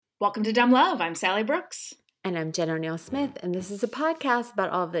Welcome to Dumb Love. I'm Sally Brooks. And I'm Jen O'Neill Smith, and this is a podcast about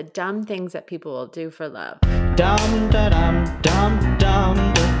all of the dumb things that people will do for love. Dum da dum dum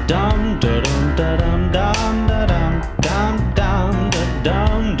dum da dum da dum da dum dum da dum dum dum da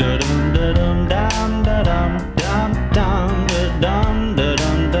dum da dum da dum dum da dum dum dum da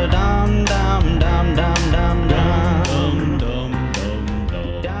dum da dum da dum dum dum dum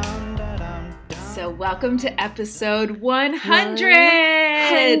dum dum. So welcome to episode 100.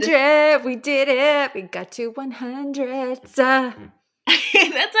 100! We did it! We got to 100. That's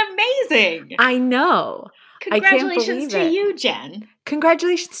amazing. I know. Congratulations to it. you, Jen.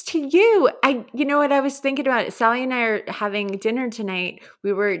 Congratulations to you. You know what I was thinking about? Sally and I are having dinner tonight.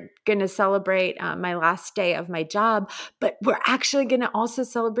 We were going to celebrate my last day of my job, but we're actually going to also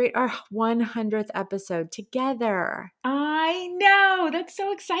celebrate our 100th episode together. I know. That's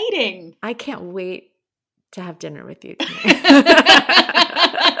so exciting. I can't wait to have dinner with you tonight.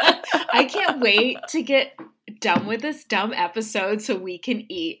 I can't wait to get done with this dumb episode so we can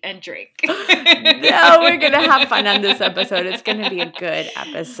eat and drink. No, we're going to have fun on this episode. It's going to be a good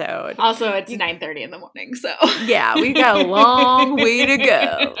episode. Also, it's 9:30 in the morning, so. Yeah, we got a long way to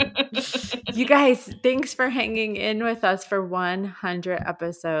go. You guys, thanks for hanging in with us for 100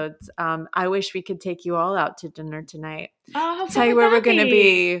 episodes. I wish we could take you all out to dinner tonight. Oh, tell you where we're going to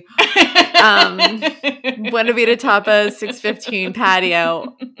be. Buena Vida Tapas, 615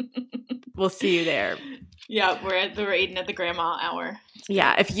 patio. We'll see you there. Yeah, we're eating at the grandma hour.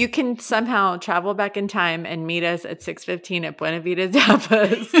 Yeah, if you can somehow travel back in time and meet us at 6:15 at Buena Vida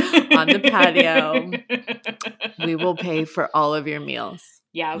Tapas on the patio, we will pay for all of your meals.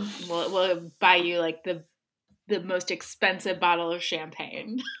 Yeah, we'll buy you like the most expensive bottle of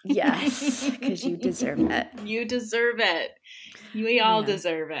champagne. Yes, because you deserve it. You deserve it. We all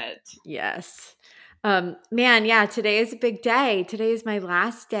deserve it. Yes. Man, yeah, today is a big day. Today is my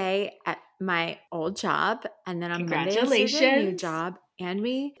last day at my old job, and then on Monday I start a new job, and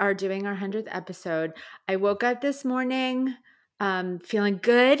we are doing our 100th episode. I woke up this morning feeling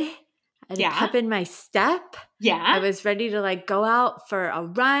good. I had a pep in my step. Yeah. I was ready to like go out for a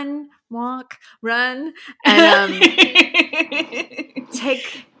run, and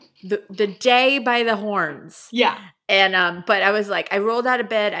take the day by the horns. Yeah. And but I was like, I rolled out of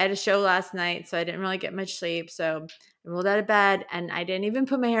bed. I had a show last night, so I didn't really get much sleep. So I rolled out of bed, and I didn't even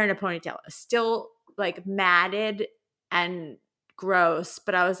put my hair in a ponytail. I was still like matted and gross,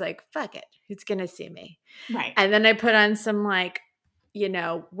 but I was like, fuck it. Who's gonna see me? Right. And then I put on some like,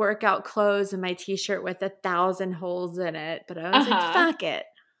 workout clothes and my t-shirt with 1,000 holes in it. But I was like, fuck it.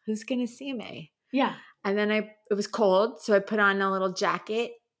 Who's gonna see me? Yeah. And then it was cold, so I put on a little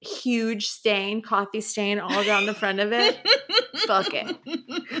jacket. Huge stain, coffee stain all down the front of it. Fuck it.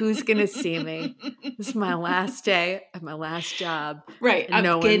 Who's going to see me? This is my last day at my last job. Right.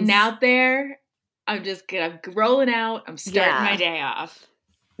 I'm getting out there. I'm rolling out. I'm starting my day off.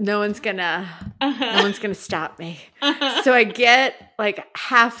 No one's gonna stop me. So I get like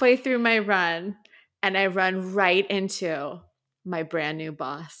halfway through my run, and I run right into my brand new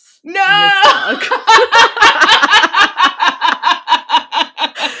boss. No!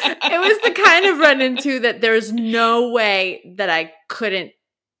 It was the kind of run into that there's no way that I couldn't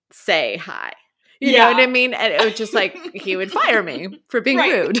say hi. You know what I mean? And it was just like he would fire me for being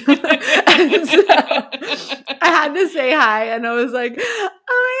rude. And so I had to say hi, and I was like, oh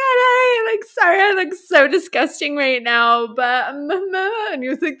my God, hi. I'm like, sorry, I look so disgusting right now, but and he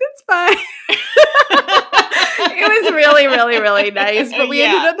was like, that's fine. It was really, really, really nice. But we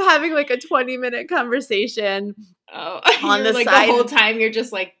ended up having like a 20-minute conversation. Oh, on the like side. The whole time you're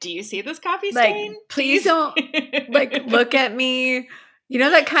just like, do you see this coffee stain? Like, please don't like look at me. You know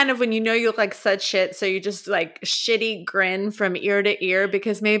that kind of when you look like such shit, so you just like shitty grin from ear to ear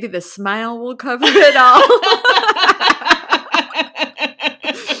because maybe the smile will cover it all.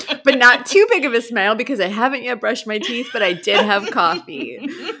 But not too big of a smile because I haven't yet brushed my teeth, but I did have coffee.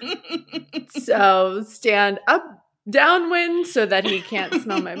 So stand up downwind so that he can't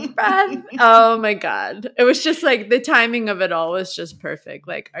smell my breath. Oh my God. It was just like the timing of it all was just perfect.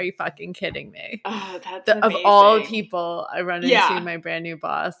 Like, are you fucking kidding me? Oh, that's amazing. Of all people, I run into my brand new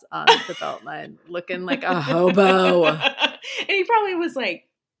boss on the Beltline looking like a hobo. And he probably was like,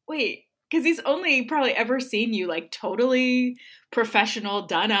 wait, because he's only probably ever seen you like totally professional,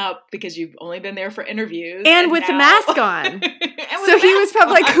 done up because you've only been there for interviews. And with the mask on. So he was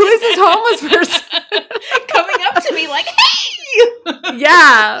probably like, who is this homeless person? Coming up to me like, hey!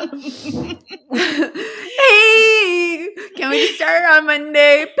 Yeah. Hey! Can we just start on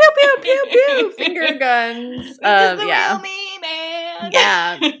Monday? Pew, pew, pew, pew. Finger guns. This is the real me, man.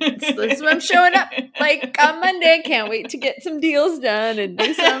 Yeah. That's why I'm showing up like on Monday. Can't wait to get some deals done and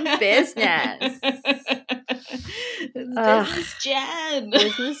do some business. Business Jen.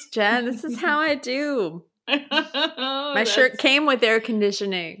 Business Jen. This is how I do. My shirt came with air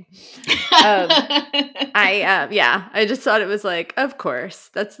conditioning. I just thought it was like, of course,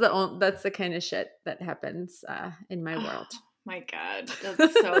 that's the kind of shit that happens in my world. My God,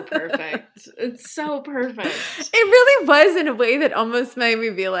 that's so perfect. It's so perfect. It really was in a way that almost made me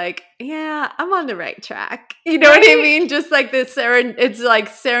be like, yeah, I'm on the right track. You know what I mean? Just like this it's like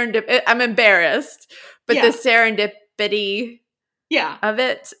serendip. I'm embarrassed, but the serendipity of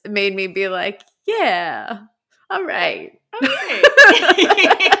it made me be like, yeah, all right. Okay.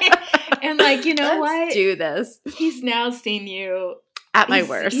 And like, you know, let's do this. He's now seen you at my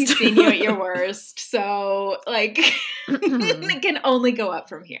worst. He's seen you at your worst. So like it can only go up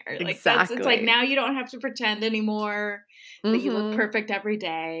from here. Like exactly. It's like now you don't have to pretend anymore that you look perfect every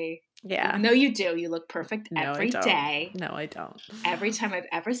day. Yeah. No, you do. You look perfect every day. No, I don't. Every time I've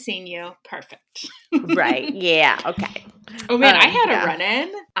ever seen you, perfect. Right. Yeah. Okay. Oh man, I had a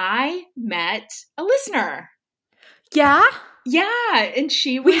run-in. I met a listener. Yeah? Yeah, and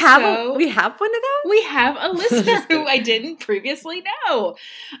she was we have one of those? We have a listener who I didn't previously know.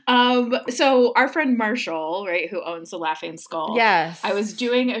 So our friend Marshall, right, who owns the Laughing Skull. Yes. I was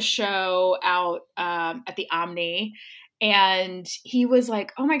doing a show out at the Omni, and he was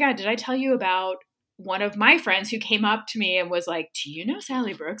like, oh my God, did I tell you about one of my friends who came up to me and was like, do you know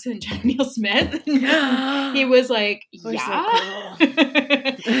Sally Brooks and Jenna Neal Smith? And he was like, yeah. So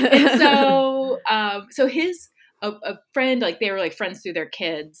cool. And so his a friend, like they were like friends through their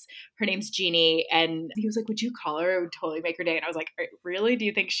kids. Her name's Jeannie. And he was like, would you call her? It would totally make her day. And I was like, really? Do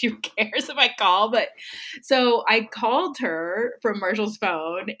you think she cares if I call? But so I called her from Marshall's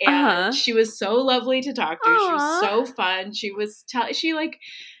phone, and she was so lovely to talk to. Aww. She was so fun. She was she like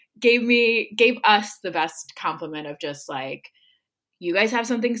gave us the best compliment of just like, you guys have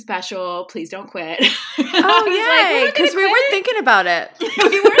something special. Please don't quit. Oh, yeah. Because we were thinking about it.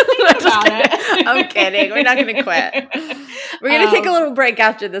 We were thinking about it. I'm kidding. We're not going to quit. We're going to take a little break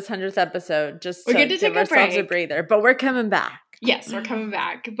after this 100th episode just to give ourselves a breather. But we're coming back. Yes, we're coming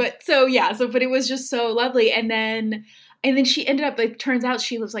back. But but it was just so lovely. And then she ended up, like, turns out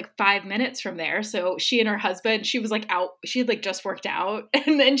she lives like 5 minutes from there. So she and her husband, she was like out, she had like just worked out.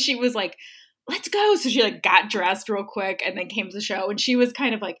 And then she was like, let's go. So she like got dressed real quick and then came to the show. And she was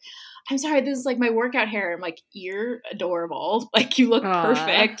kind of like, I'm sorry, this is like my workout hair. I'm like, you're adorable. Like, you look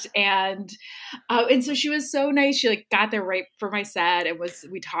perfect. And so she was so nice. She like got there right for my set and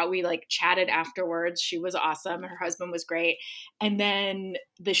we like chatted afterwards. She was awesome. Her husband was great. And then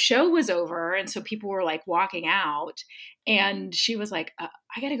the show was over. And so people were like walking out, and she was like,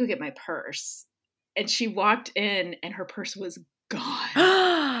 I got to go get my purse. And she walked in and her purse was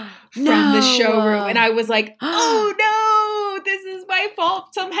gone from the showroom. And I was like, oh no, this is my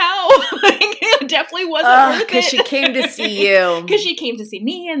fault somehow. Like, it definitely wasn't worth it. Because she came to see you. Because she came to see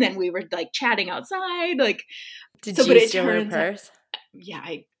me, and then we were like chatting outside. Like, did you steal her purse? Yeah,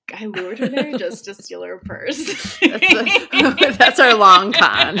 I lured her there just to steal her purse. That's our long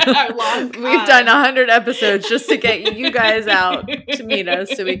con. Our long con. We've done 100 episodes just to get you guys out to meet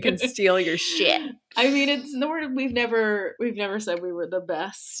us so we can steal your shit. I mean, we've never said we were the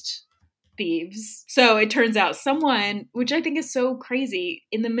best thieves. So it turns out someone, which I think is so crazy,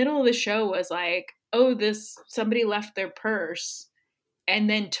 in the middle of the show was like, oh, somebody left their purse and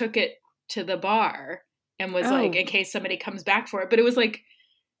then took it to the bar and was like, in case somebody comes back for it. But it was like,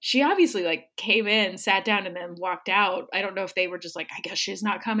 she obviously like came in, sat down, and then walked out. I don't know if they were just like, I guess she's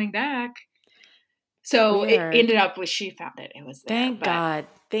not coming back. So Weird. It ended up with, she found it. It was there.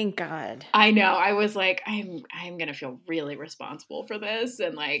 Thank God. I know. I was like, I'm going to feel really responsible for this.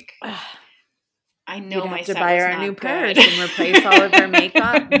 And like, I know my set was not good. You'd have to buy her a new purse and replace all of her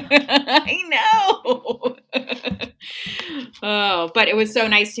makeup. I know. Oh, but it was so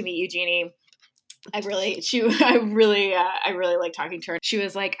nice to meet you, Jeannie. I really like talking to her. She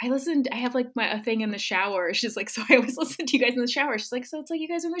was like, I have like a thing in the shower. She's like, so I always listen to you guys in the shower. She's like, so it's like you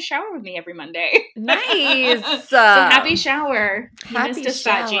guys are in the shower with me every Monday. Nice. So happy shower. Happy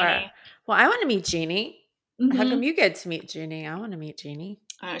shower. Jeannie. Well, I want to meet Jeannie. Mm-hmm. How come you get to meet Jeannie? I want to meet Jeannie.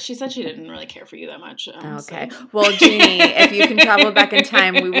 She said she didn't really care for you that much. Okay. So. Well, Jeannie, if you can travel back in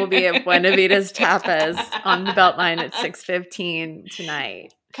time, we will be at Buena Vida's Tapas on the Beltline at 6:15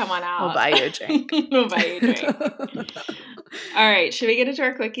 tonight. Come on out. We'll buy you a drink. We'll buy you a drink. All right. Should we get into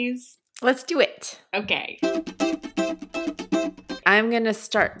our quickies? Let's do it. Okay. I'm going to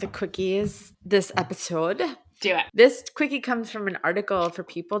start the quickies this episode Do it. This quickie comes from an article for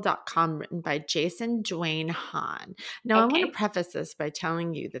people.com written by Jason Dwayne Hahn. Now, I want to preface this by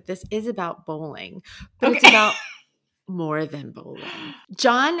telling you that this is about bowling, but it's about more than bowling.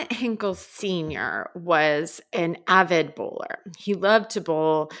 John Hinkle Sr. was an avid bowler. He loved to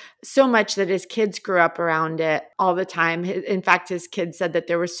bowl so much that his kids grew up around it all the time. In fact, his kids said that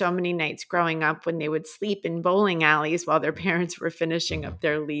there were so many nights growing up when they would sleep in bowling alleys while their parents were finishing up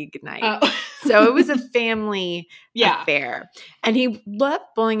their league night. So it was a family affair. And he loved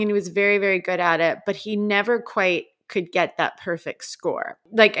bowling and he was very, very good at it, but he never quite could get that perfect score.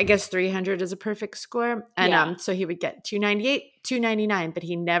 Like, I guess 300 is a perfect score. And so he would get 298, 299, but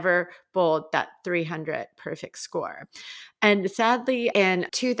he never bowled that 300 perfect score. And sadly, in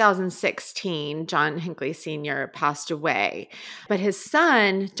 2016, John Hinckley Sr. passed away. But his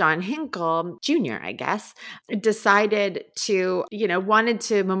son, John Hinkle Jr., I guess, decided to, wanted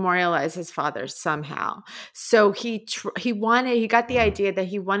to memorialize his father somehow. So he got the idea that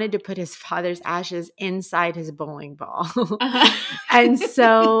he wanted to put his father's ashes inside his bowling ball. And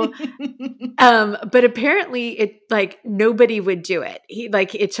so, but apparently nobody would do it.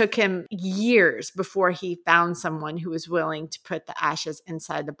 It took him years before he found someone who was willing to put the ashes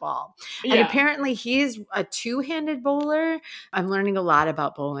inside the ball. And apparently he's a two-handed bowler. I'm learning a lot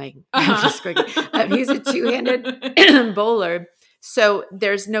about bowling. He's a two-handed bowler. So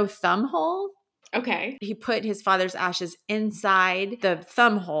there's no thumb hole. Okay. He put his father's ashes inside the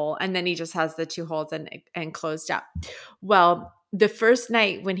thumb hole, and then he just has the two holes and closed up. Well, the first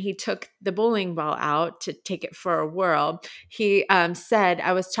night when he took the bowling ball out to take it for a whirl, he said,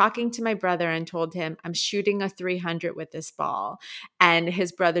 I was talking to my brother and told him, I'm shooting a 300 with this ball. And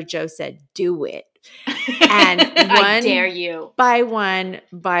his brother Joe said, do it. And I dare you. By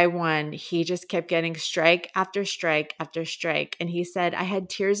one, he just kept getting strike after strike after strike. And he said, I had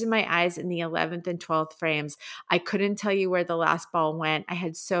tears in my eyes in the 11th and 12th frames. I couldn't tell you where the last ball went. I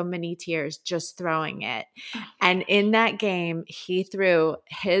had so many tears just throwing it. And in that game, he threw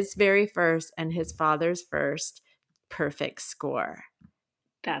his very first and his father's first perfect score.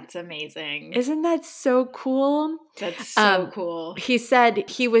 That's amazing. Isn't that so cool? That's so cool. He said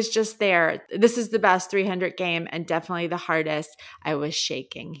he was just there. This is the best 300 game and definitely the hardest. I was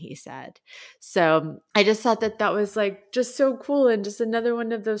shaking, he said. So I just thought that was just so cool, and just another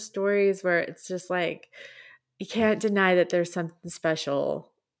one of those stories where it's just you can't deny that there's something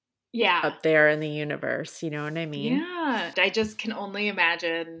special up there in the universe. You know what I mean? Yeah. I just can only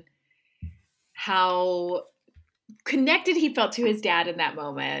imagine how connected he felt to his dad in that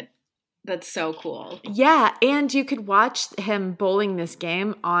moment. That's so cool. Yeah, and you could watch him bowling this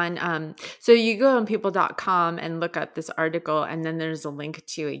game on so you go on people.com and look up this article, and then there's a link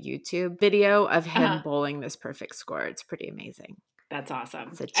to a YouTube video of him bowling this perfect score. It's pretty amazing. That's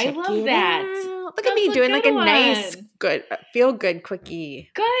awesome. So I love that. Out. Look at me doing a nice, good, feel good quickie.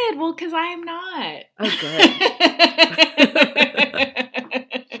 Good. Well, because I am not. Oh, good.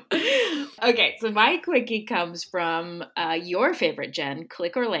 Okay, so my quickie comes from your favorite, Jen,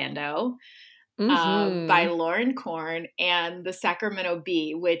 Click Orlando, by Lauren Korn and the Sacramento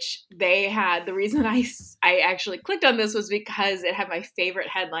Bee, which they had. The reason I actually clicked on this was because it had my favorite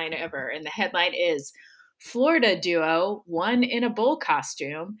headline ever, and the headline is, Florida duo, one in a bull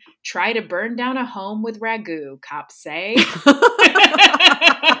costume, try to burn down a home with ragu, cops say.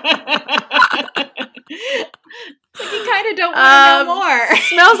 You kind of don't want to know more.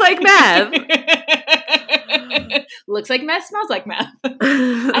 Smells like meth. Looks like meth, smells like meth. I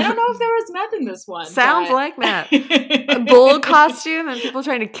don't know if there was meth in this one. Sounds like meth. A bull costume and people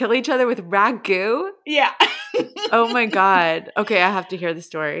trying to kill each other with ragu? Yeah. Oh my God. Okay, I have to hear the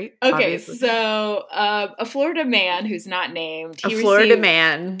story. Okay, obviously. So a Florida man who's not named. Is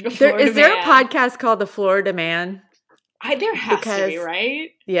there a podcast called The Florida Man? There has to be,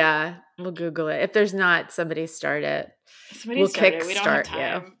 right? Yeah, we'll Google it. If there's not, somebody start it. We'll kickstart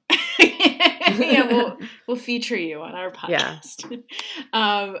you. Yeah, we'll feature you on our podcast.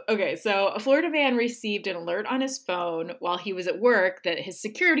 Yeah. Okay, so a Florida man received an alert on his phone while he was at work that his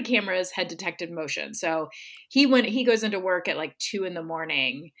security cameras had detected motion. So he goes into work at 2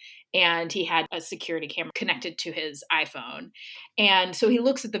 a.m. and he had a security camera connected to his iPhone. And so he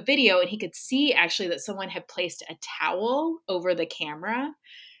looks at the video and he could see actually that someone had placed a towel over the camera.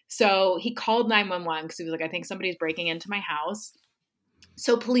 So he called 911 because he was like, I think somebody's breaking into my house.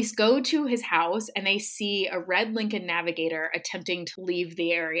 So police go to his house and they see a red Lincoln Navigator attempting to leave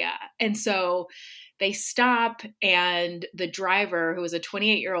the area. And so they stop, and the driver, who was a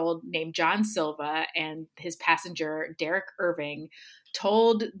 28-year-old named John Silva, and his passenger, Derek Irving,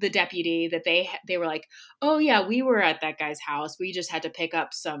 told the deputy that they were like, oh yeah, we were at that guy's house. We just had to pick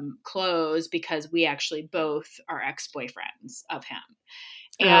up some clothes because we actually both are ex-boyfriends of him.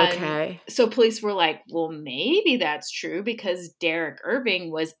 And okay. So police were like, well, maybe that's true because Derek Irving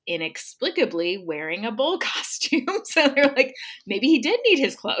was inexplicably wearing a bull costume. So they're like, maybe he did need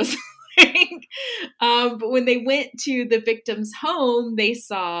his clothes. But when they went to the victim's home, they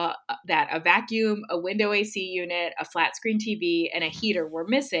saw that a vacuum, a window AC unit, a flat screen TV, and a heater were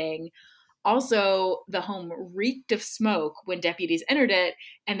missing. Also, the home reeked of smoke when deputies entered it,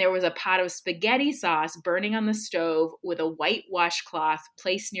 and there was a pot of spaghetti sauce burning on the stove with a white washcloth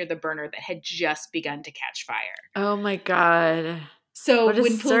placed near the burner that had just begun to catch fire. Oh my God. So what a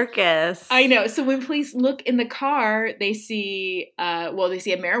circus. I know. So when police look in the car, they see a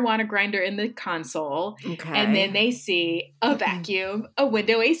marijuana grinder in the console. Okay. And then they see a vacuum, a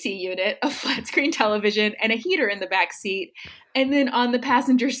window AC unit, a flat screen television, and a heater in the back seat. And then on the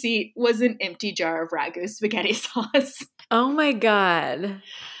passenger seat was an empty jar of Ragu spaghetti sauce. Oh my God.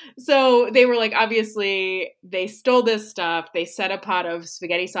 So they were like, obviously, they stole this stuff. They set a pot of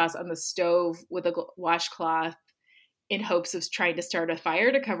spaghetti sauce on the stove with a washcloth in hopes of trying to start a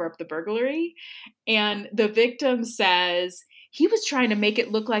fire to cover up the burglary. And the victim says, he was trying to make it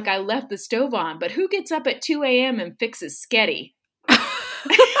look like I left the stove on, but who gets up at 2 a.m. and fixes sketty?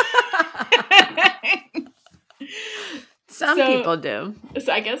 Some people do.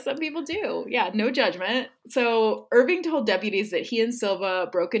 So I guess some people do. Yeah, no judgment. So Irving told deputies that he and Silva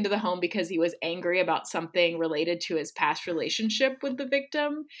broke into the home because he was angry about something related to his past relationship with the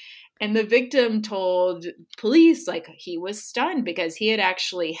victim. And the victim told police, like, he was stunned because he had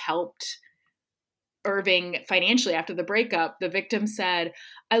actually helped Irving financially after the breakup. The victim said,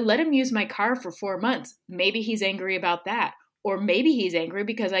 I let him use my car for 4 months. Maybe he's angry about that. Or maybe he's angry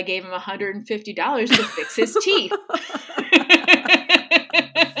because I gave him $150 to fix his teeth.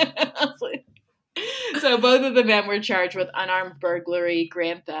 So both of the men were charged with unarmed burglary,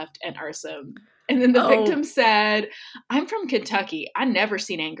 grand theft, and arson. And then the victim said, I'm from Kentucky. I never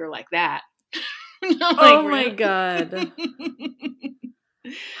seen anger like that. Oh my God.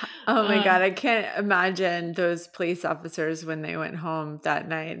 Oh my God. I can't imagine those police officers when they went home that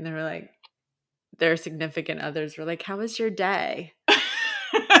night and they were like, their significant others were like, how was your day?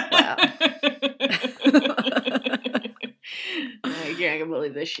 Wow. Yeah, I can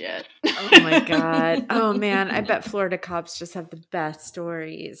believe this shit. Oh my God. Oh man, I bet Florida cops just have the best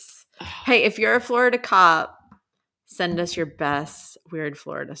stories. Hey, if you're a Florida cop, send us your best weird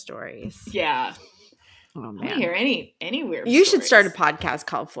Florida stories. Yeah. Oh man. I don't hear any weird You stories. should start a podcast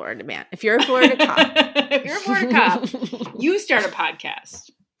called Florida Man. If you're a Florida cop. If you're a Florida cop, you start a podcast.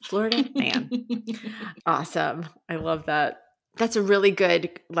 Florida Man. Awesome. I love that. That's a really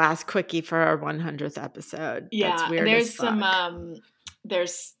good last quickie for our 100th episode. Yeah, that's weird. There's as fuck. some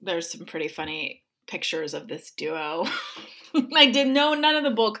there's some pretty funny pictures of this duo. I didn't know none of the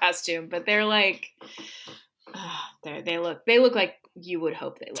bull costume, but they're like, they look like you would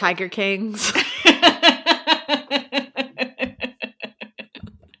hope they look. Tiger Kings.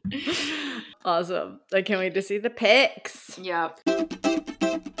 Awesome. I can't wait to see the pics. Yep.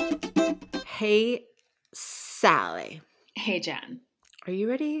 Hey, Sally. Hey, Jen. Are you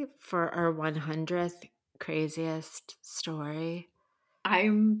ready for our 100th craziest story?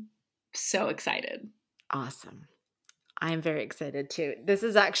 I'm so excited. Awesome. I'm very excited too. This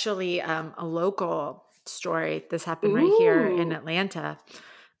is actually a local story. This happened right here in Atlanta.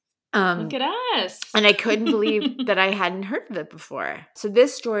 Look at us. And I couldn't believe that I hadn't heard of it before. So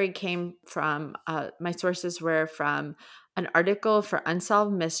this story came from, my sources were from an article for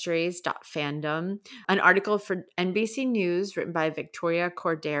unsolvedmysteries.fandom, an article for NBC News written by Victoria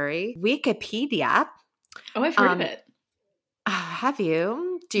Corderi, Wikipedia. Oh, I've heard of it. Have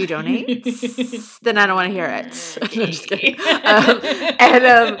you? Do you donate? Then I don't want to hear it. No, I'm just kidding.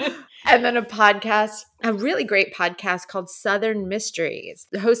 And then a podcast, a really great podcast called Southern Mysteries,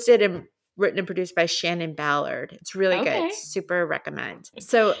 hosted and written and produced by Shannon Ballard. It's really good. Super recommend.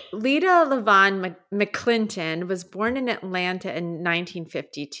 So Lita Levon McClinton was born in Atlanta in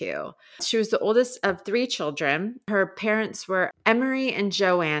 1952. She was the oldest of 3 children. Her parents were Emery and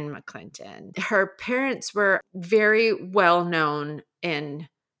Joanne McClinton. Her parents were very well known in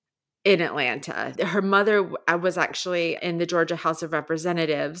in Atlanta. Her mother was actually in the Georgia House of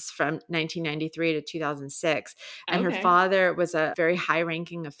Representatives from 1993 to 2006. And her father was a very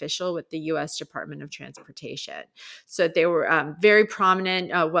high-ranking official with the U.S. Department of Transportation. So they were very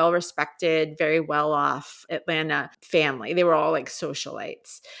prominent, well-respected, very well-off Atlanta family. They were all like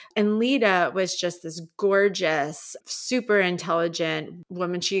socialites. And Lida was just this gorgeous, super intelligent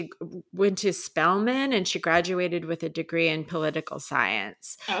woman. She went to Spelman and she graduated with a degree in political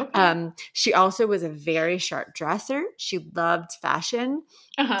science. She also was a very sharp dresser. She loved fashion.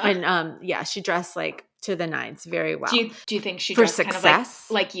 And she dressed like to the nines very well. Do you think she for dressed success? Kind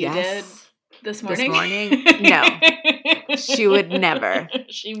of like you did this morning? No. She would never.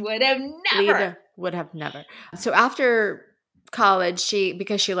 She would have never. Lida would have never. So after college,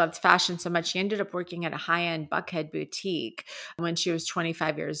 because she loved fashion so much, she ended up working at a high-end Buckhead boutique when she was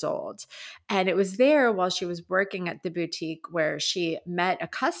 25 years old. And it was there while she was working at the boutique where she met a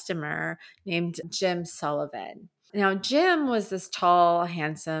customer named Jim Sullivan. Now, Jim was this tall,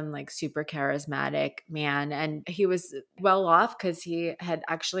 handsome, like super charismatic man, and he was well off because he had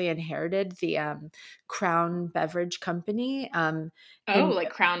actually inherited the Crown Beverage Company. Like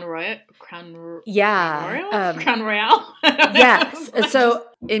Crown Royal? Yeah. Crown Royale? Yes. So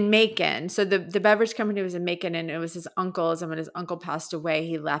in Macon, so the beverage company was in Macon, and it was his uncle's, and when his uncle passed away,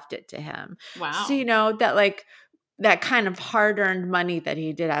 he left it to him. Wow. So, that kind of hard-earned money that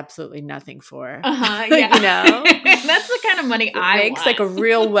he did absolutely nothing for. Yeah. That's the kind of money I makes want. like a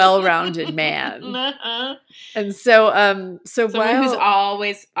real well-rounded man. And so someone who's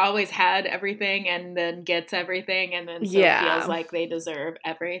always had everything and then gets everything and then feels like they deserve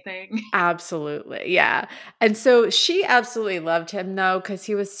everything. Absolutely. Yeah. And so she absolutely loved him though, because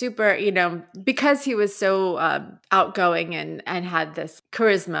he was super, because he was so outgoing and had this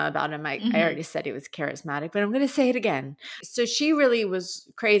charisma about him. I already said he was charismatic, but I'm going to say it again. So she really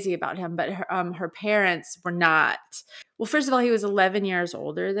was crazy about him, but her parents were not. Well, first of all, he was 11 years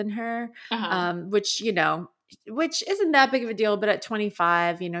older than her, which isn't that big of a deal. But at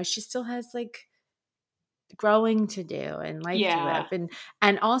 25, she still has like growing to do and life to live.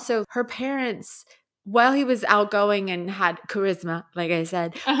 And also her parents, while he was outgoing and had charisma, like I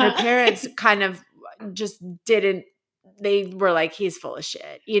said, her parents kind of just didn't. They were like, he's full of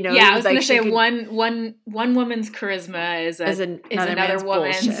shit. Yeah, I was going to say one woman's charisma is another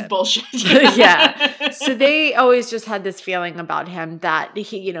woman's bullshit. Yeah. So they always just had this feeling about him that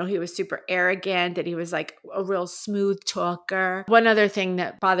he was super arrogant, that he was like a real smooth talker. One other thing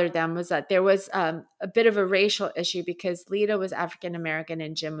that bothered them was that there was a bit of a racial issue because Lida was African American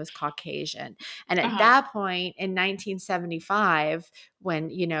and Jim was Caucasian. And at that point in 1975, when,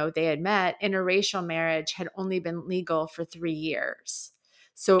 they had met, interracial marriage had only been legal for 3 years.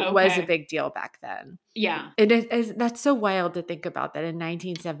 So it was a big deal back then. Yeah. That's so wild to think about that in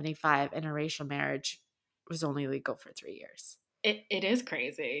 1975, interracial marriage was only legal for 3 years. It is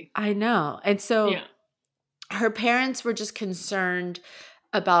crazy. I know. And so her parents were just concerned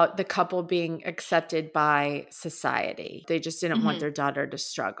about the couple being accepted by society. They just didn't want their daughter to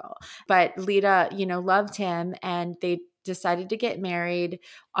struggle. But Lida, loved him, and they decided to get married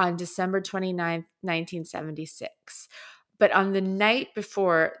on December 29th, 1976. But on the night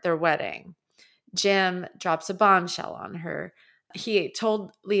before their wedding, Jim drops a bombshell on her. He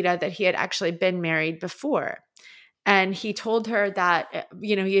told Lida that he had actually been married before. And he told her that,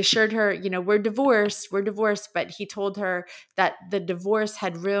 he assured her, we're divorced, but he told her that the divorce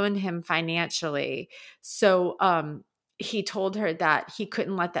had ruined him financially. So he told her that he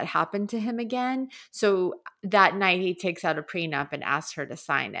couldn't let that happen to him again. So that night he takes out a prenup and asks her to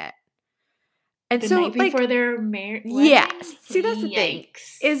sign it. And the so night before they're married? Yes. See, that's the thing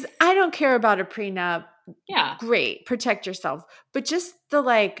is I don't care about a prenup. Yeah. Great. Protect yourself. But just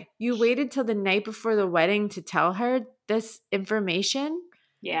you waited till the night before the wedding to tell her this information.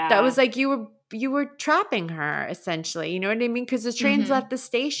 Yeah. That was like you were trapping her essentially. You know what I mean? Because the train's left the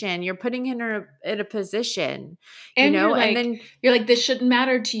station. You're putting her in a position. And and then you're like, this shouldn't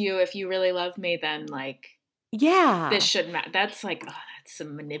matter to you if you really love me, then like this shouldn't matter. That's like, that's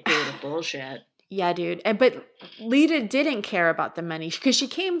some manipulative bullshit. Yeah, dude. But Lida didn't care about the money because she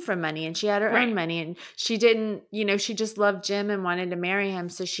came from money and she had her own money, and she didn't, she just loved Jim and wanted to marry him.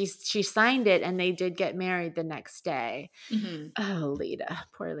 So she signed it, and they did get married the next day. Oh, Lida,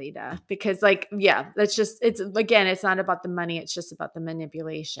 poor Lida. Because that's just, it's not about the money. It's just about the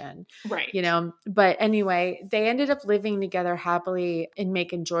manipulation. Right. But anyway, they ended up living together happily in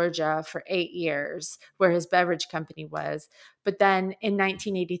Macon, Georgia for 8 years, where his beverage company was. But then in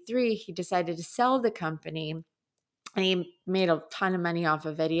 1983, he decided to sell the company and he made a ton of money off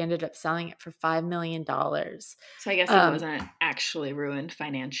of it. He ended up selling it for $5 million. So I guess he wasn't actually ruined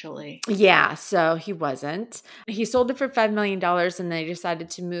financially. Yeah, so he wasn't. He sold it for $5 million, and they decided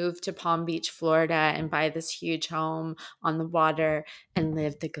to move to Palm Beach, Florida, and buy this huge home on the water and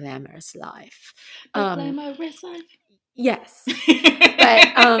live the glamorous life. Glamorous life. Yes.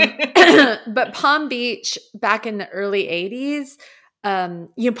 But Palm Beach back in the early 80s,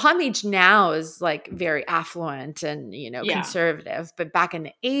 Palm Beach now is like very affluent and, conservative. But back in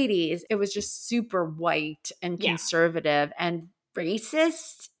the 80s, it was just super white and conservative and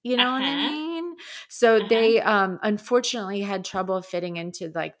racist. You know what I mean? So they unfortunately had trouble fitting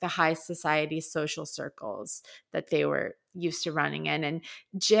into like the high society social circles that they were used to running in. And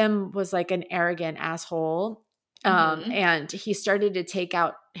Jim was like an arrogant asshole. And he started to take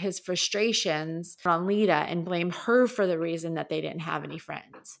out his frustrations on Lita and blame her for the reason that they didn't have any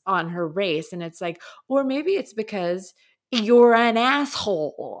friends, on her race. And it's like, or maybe it's because you're an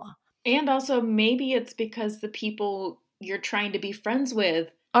asshole. And also maybe it's because the people you're trying to be friends with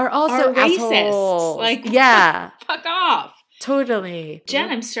are also racist. Assholes. Like, yeah. Fuck off. Totally. Jen,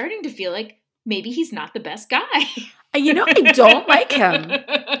 I'm starting to feel like maybe he's not the best guy. I don't like him.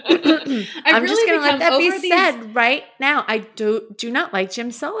 I'm just going to let that be said right now. I do not like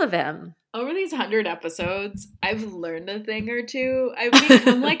Jim Sullivan. Over these 100 episodes, I've learned a thing or two. I've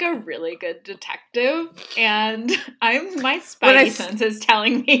become like a really good detective, and my spidey sense is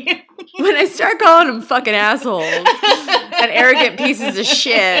telling me. When I start calling them fucking assholes and arrogant pieces of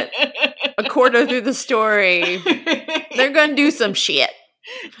shit a quarter through the story, they're going to do some shit.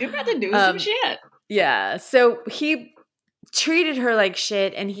 They're about to do some shit. Yeah. So he treated her like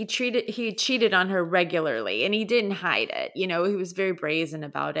shit, and he cheated on her regularly, and he didn't hide it. He was very brazen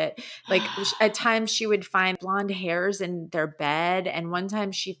about it. Like at times she would find blonde hairs in their bed, and one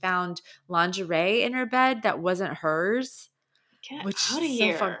time she found lingerie in her bed that wasn't hers. Which is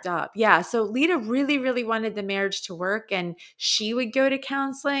so fucked up. Yeah. So Lita really, really wanted the marriage to work, and she would go to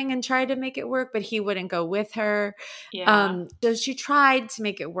counseling and try to make it work, but he wouldn't go with her. Yeah. So she tried to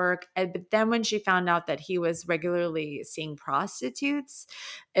make it work. But then when she found out that he was regularly seeing prostitutes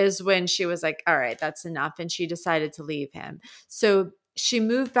is when she was like, all right, that's enough. And she decided to leave him. So she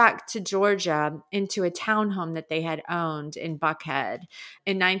moved back to Georgia into a townhome that they had owned in Buckhead.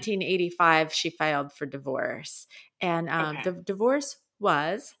 In 1985, she filed for divorce. And the divorce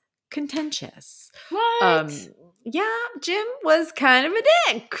was contentious. What? Yeah, Jim was kind of a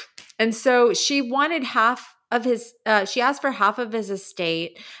dick. And so she wanted half of his, she asked for half of his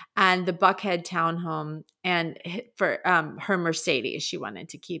estate and the Buckhead townhome, and for her Mercedes she wanted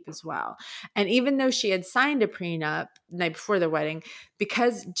to keep as well. And even though she had signed a prenup the night before the wedding,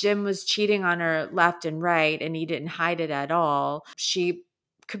 because Jim was cheating on her left and right and he didn't hide it at all, she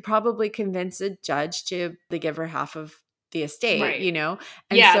could probably convince a judge to give her half of the estate, right.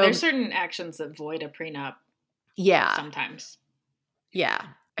 And so, there's certain actions that void a prenup. Yeah. Sometimes. Yeah.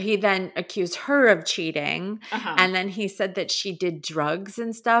 He then accused her of cheating, and then he said that she did drugs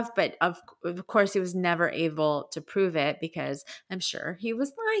and stuff, but of course he was never able to prove it because I'm sure he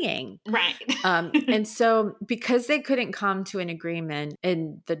was lying. Right. And so because they couldn't come to an agreement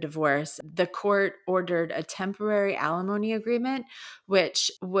in the divorce, the court ordered a temporary alimony agreement, which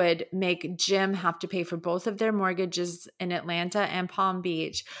would make Jim have to pay for both of their mortgages in Atlanta and Palm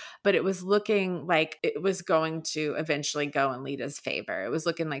Beach, but it was looking like it was going to eventually go in Lita's favor. It was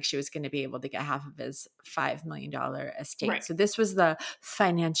looking like she was going to be able to get half of his $5 million estate. Right. So this was the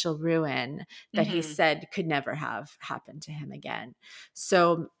financial ruin that he said could never have happened to him again.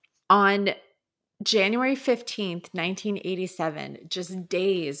 So on January 15th, 1987, just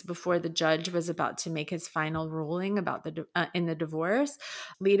days before the judge was about to make his final ruling about in the divorce,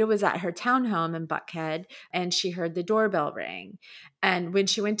 Lita was at her townhome in Buckhead, and she heard the doorbell ring. And when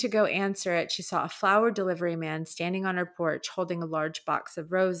she went to go answer it, she saw a flower delivery man standing on her porch holding a large box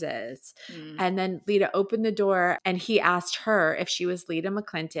of roses. And then Lita opened the door, and he asked her if she was Lita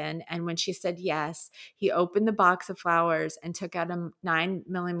McClinton. And when she said yes, he opened the box of flowers and took out a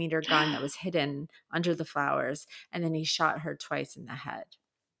 9mm gun that was hidden under the flowers, and then he shot her twice in the head.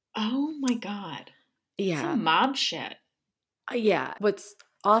 Oh my God. Yeah. Some mob shit. Yeah. What's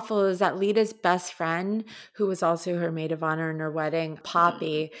awful is that Lita's best friend, who was also her maid of honor in her wedding,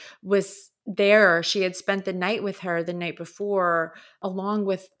 Poppy, was there. She had spent the night with her the night before, along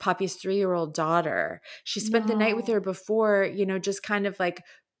with Poppy's 3-year-old daughter. She spent the night with her before, just kind of like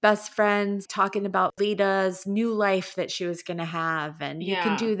best friends talking about Lita's new life that she was going to have. And you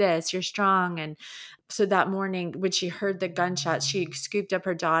can do this, you're strong. And so that morning when she heard the gunshots, she scooped up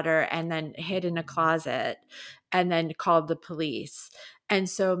her daughter and then hid in a closet. and then called the police. And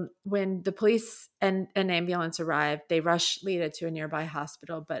so when the police and an ambulance arrived, they rushed Lita to a nearby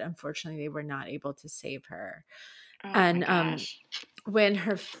hospital, but unfortunately they were not able to save her. Oh And my gosh. when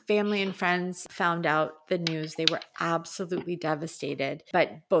her family and friends found out the news, they were absolutely devastated.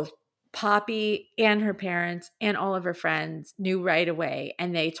 But both Poppy and her parents and all of her friends knew right away,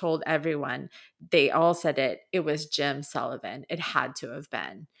 and they told everyone. They all said it was Jim Sullivan. It had to have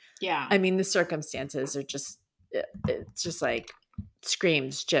been. Yeah. I mean, the circumstances are just, it's just like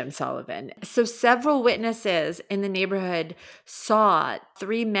screams Jim Sullivan. So several witnesses in the neighborhood saw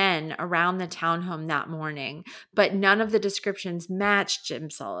 3 men around the townhome that morning, but none of the descriptions matched Jim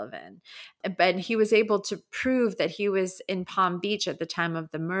Sullivan. But he was able to prove that he was in Palm Beach at the time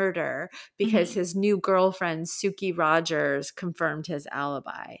of the murder because his new girlfriend, Suki Rogers, confirmed his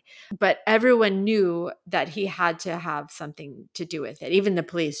alibi. But everyone knew that he had to have something to do with it. Even the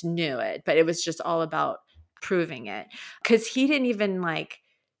police knew it, but it was just all about proving it, because he didn't even like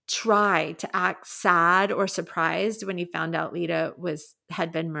try to act sad or surprised when he found out Lita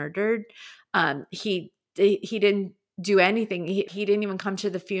had been murdered. He didn't do anything. He didn't even come to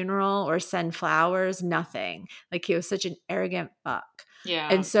the funeral or send flowers, nothing. Like, he was such an arrogant fuck. Yeah.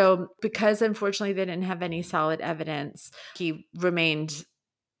 And so because unfortunately they didn't have any solid evidence, he remained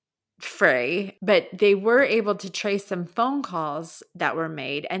free, but they were able to trace some phone calls that were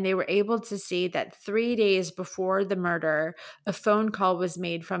made, and they were able to see that 3 days before the murder, a phone call was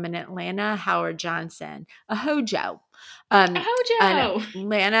made from an Atlanta Howard Johnson, a hojo, A hojo. an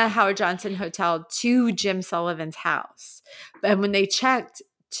Atlanta Howard Johnson hotel to Jim Sullivan's house. And when they checked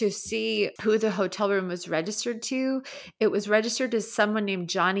to see who the hotel room was registered to, it was registered as someone named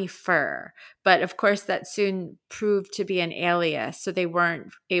Johnny Furr. But of course, that soon proved to be an alias. So they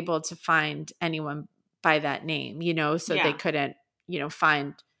weren't able to find anyone by that name, so they couldn't,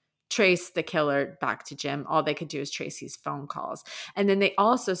 trace the killer back to Jim. All they could do is trace these phone calls. And then they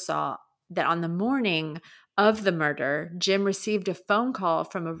also saw that on the morning of the murder, Jim received a phone call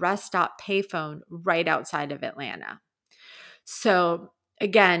from a rest stop payphone right outside of Atlanta. So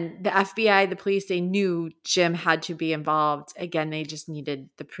again, the FBI, the police, they knew Jim had to be involved. Again, they just needed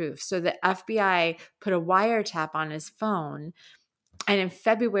the proof. So the FBI put a wiretap on his phone. And in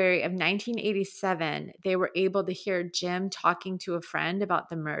February of 1987, they were able to hear Jim talking to a friend about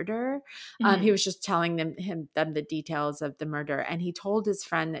the murder. He was just telling them the details of the murder. And he told his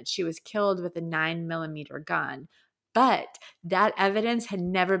friend that she was killed with a 9mm gun. But that evidence had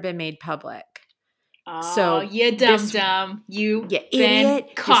never been made public. Oh, so you dumb. You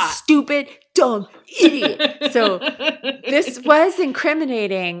idiot, caught. you stupid, dumb idiot. So this was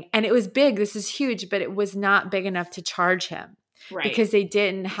incriminating, and it was big. This is huge, but it was not big enough to charge him. Right. Because they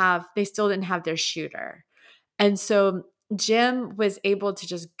still didn't have their shooter. And so Jim was able to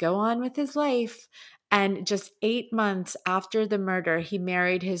just go on with his life. And just 8 months after the murder, he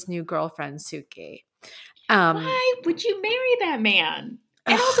married his new girlfriend, Suki. Why would you marry that man?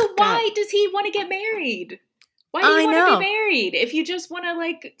 And also, why does he want to get married? Why do you want to be married if you just want to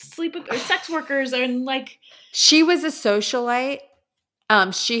like sleep with sex workers and like? She was a socialite.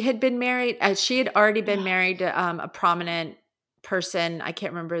 She had been married. She had already been married to a prominent person. I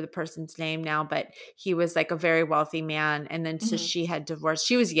can't remember the person's name now, but he was like a very wealthy man. And then so she had divorced.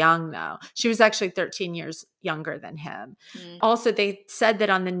 She was young though. She was actually 13 years younger than him. Also, they said that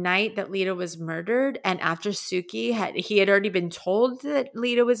on the night that Lita was murdered, and after he had already been told that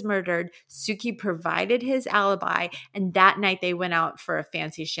Lita was murdered, Suki provided his alibi. And that night they went out for a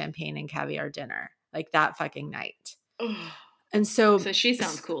fancy champagne and caviar dinner, like that fucking night. And so she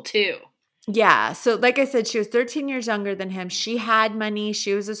sounds cool too. Yeah. So like I said, she was 13 years younger than him. She had money.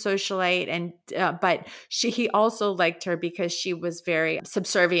 She was a socialite. And but he also liked her because she was very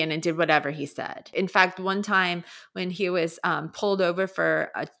subservient and did whatever he said. In fact, one time when he was pulled over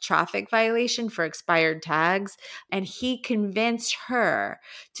for a traffic violation for expired tags, and he convinced her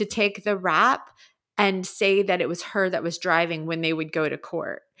to take the rap and say that it was her that was driving when they would go to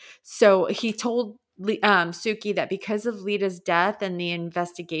court. So he told Suki that because of Lita's death and the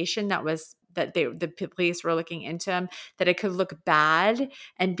investigation the police were looking into him, that it could look bad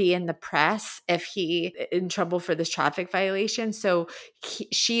and be in the press if he in trouble for this traffic violation. So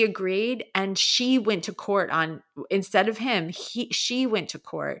she agreed, and she went to court instead of him. She went to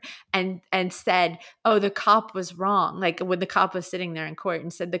court and said, "Oh, the cop was wrong." Like when the cop was sitting there in court,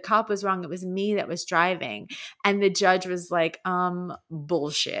 and said, "The cop was wrong. It was me that was driving." And the judge was like,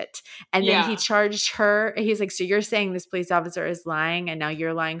 bullshit. And then he charged her. He's like, "So you're saying this police officer is lying, and now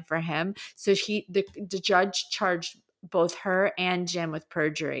you're lying for him?" So the judge charged both her and Jim with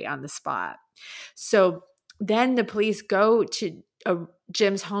perjury on the spot. So then the police go to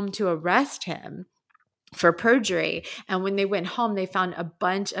Jim's home to arrest him. for perjury. And when they went home, they found a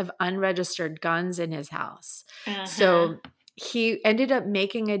bunch of unregistered guns in his house. So he ended up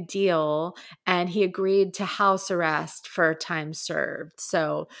making a deal and he agreed to house arrest for time served.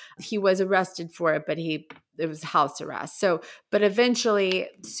 So he was arrested for it, but it was house arrest. So, but eventually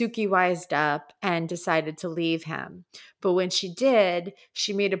Suki wised up and decided to leave him. But when she did,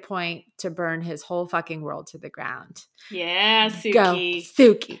 she made a point to burn his whole fucking world to the ground. Yeah, Suki. Go,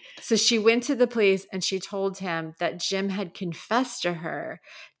 Suki. So she went to the police and she told him that Jim had confessed to her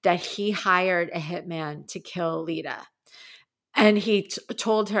that he hired a hitman to kill Lita. And he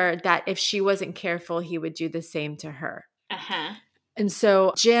told her that if she wasn't careful, he would do the same to her. And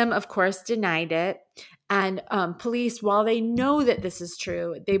so Jim, of course, denied it. And police, while they know that this is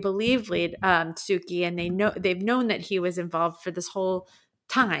true, they believe Suki, and they've known that he was involved for this whole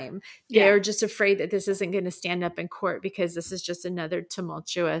time. They're just afraid that this isn't going to stand up in court because this is just another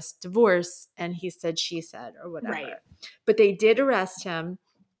tumultuous divorce. And he said, she said, or whatever. Right. But they did arrest him.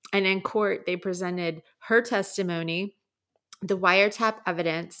 And in court, they presented her testimony, the wiretap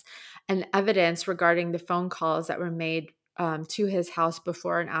evidence, and evidence regarding the phone calls that were made to his house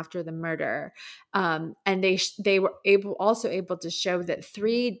before and after the murder. And they were also able to show that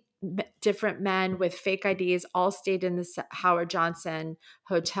 3 different men with fake IDs all stayed in the Howard Johnson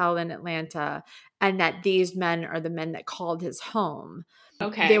Hotel in Atlanta, and that these men are the men that called his home.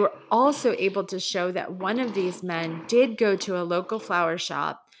 Okay. They were also able to show that one of these men did go to a local flower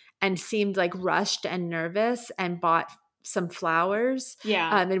shop and seemed like rushed and nervous and bought some flowers.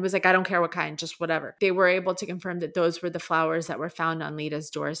 Yeah. It was like, I don't care what kind, just whatever. They were able to confirm that those were the flowers that were found on Lita's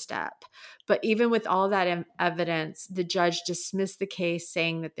doorstep. But even with all that evidence, the judge dismissed the case,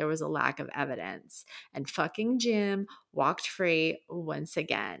 saying that there was a lack of evidence. And fucking Jim walked free once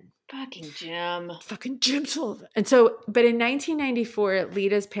again. Fucking Jim. Fucking Jim Sullivan. And so, but in 1994,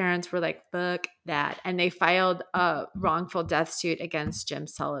 Lita's parents were like, fuck that. And they filed a wrongful death suit against Jim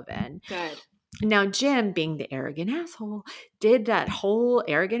Sullivan. Good. Now, Jim, being the arrogant asshole, did that whole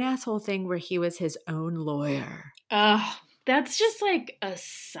arrogant asshole thing where he was his own lawyer. That's just like a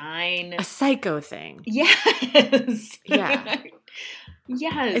sign. A psycho thing. Yes. Yeah.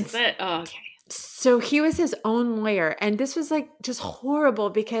 Yes. Okay. So he was his own lawyer. And this was like just horrible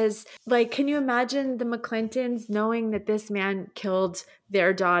because, like, can you imagine the McClintons knowing that this man killed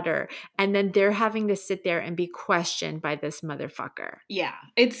their daughter and then they're having to sit there and be questioned by this motherfucker? Yeah.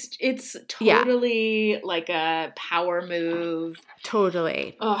 It's totally like a power move.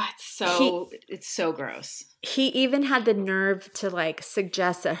 Totally. Oh, it's so gross. He even had the nerve to like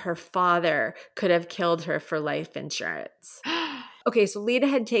suggest that her father could have killed her for life insurance. Okay, so Lita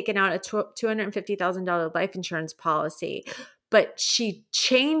had taken out a $250,000 life insurance policy, but she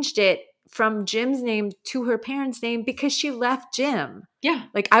changed it from Jim's name to her parents' name because she left Jim. Yeah.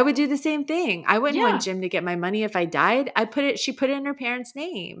 Like, I would do the same thing. I wouldn't want Jim to get my money if I died. She put it in her parents'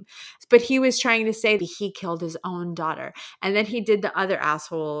 name. But he was trying to say that he killed his own daughter. And then he did the other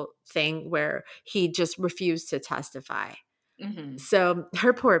asshole thing where he just refused to testify. Mm-hmm. So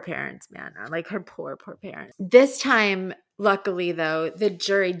her poor parents, man, like her poor parents. This time, luckily, though, the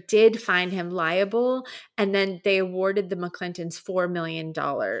jury did find him liable, and then they awarded the McClintons $4 million.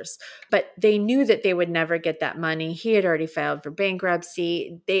 But they knew that they would never get that money. He had already filed for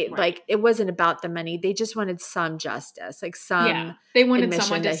bankruptcy. Like, it wasn't about the money. They just wanted some justice, like some. Yeah, they wanted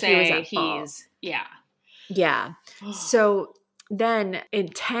someone to say he's. Yeah. Yeah. So then, in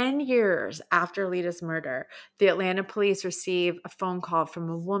 10 years after Lita's murder, the Atlanta police received a phone call from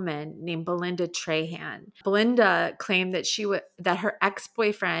a woman named Belinda Trahan. Belinda claimed that her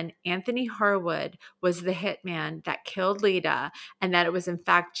ex-boyfriend, Anthony Harwood, was the hitman that killed Lita, and that it was in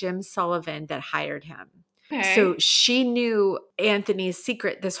fact Jim Sullivan that hired him. Okay. So she knew Anthony's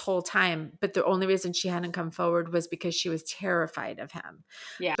secret this whole time, but the only reason she hadn't come forward was because she was terrified of him.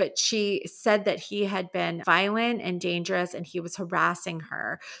 Yeah. But she said that he had been violent and dangerous and he was harassing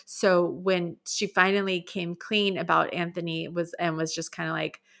her. So when she finally came clean about Anthony was just kind of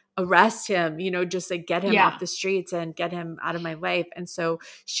like, arrest him, just like get him off the streets and get him out of my life. And so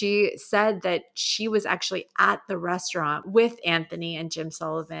she said that she was actually at the restaurant with Anthony and Jim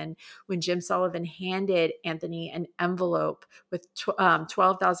Sullivan when Jim Sullivan handed Anthony an envelope with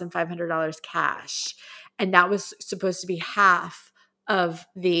 $12,500 cash. And that was supposed to be half of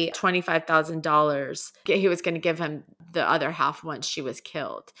the $25,000. He was going to give him the other half once she was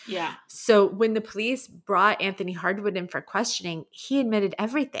killed. Yeah. So when the police brought Anthony Harwood in for questioning, he admitted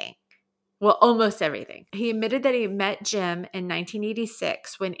everything. Well, almost everything. He admitted that he met Jim in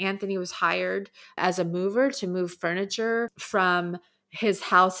 1986 when Anthony was hired as a mover to move furniture from his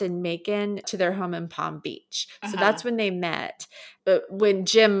house in Macon to their home in Palm Beach. So that's when they met. But when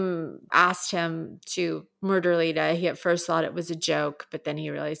Jim asked him to murder Lita, he at first thought it was a joke, but then he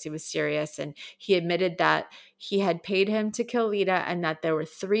realized he was serious. And he admitted that he had paid him to kill Lita and that there were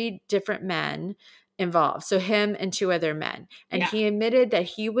 3 different men involved. So him and 2 other men. And he admitted that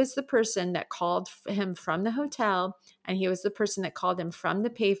he was the person that called him from the hotel and he was the person that called him from the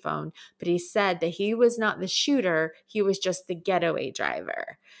payphone. But he said that he was not the shooter. He was just the getaway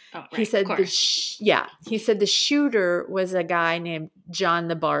driver. Oh, right, he said he said the shooter was a guy named John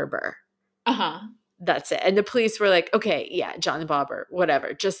the Barber. That's it. And the police were like, okay, yeah, John the Barber,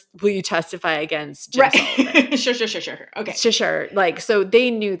 whatever. Just will you testify against Jim Sullivan? Sure. Okay. Sure. Like, so they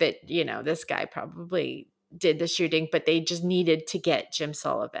knew that, this guy probably did the shooting, but they just needed to get Jim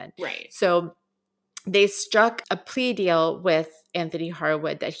Sullivan. Right. So they struck a plea deal with Anthony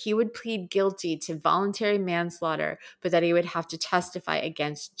Harwood that he would plead guilty to voluntary manslaughter, but that he would have to testify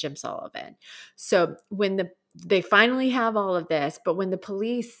against Jim Sullivan. So when they finally have all of this, but when the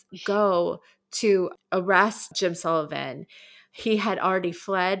police go to arrest Jim Sullivan, he had already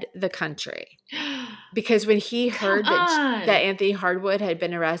fled the country. Because when he heard that Anthony Harwood had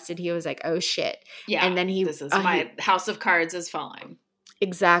been arrested, he was like, oh shit. Yeah. And then this is my house of cards is falling.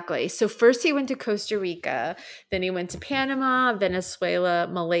 Exactly. So first he went to Costa Rica, then he went to Panama, Venezuela,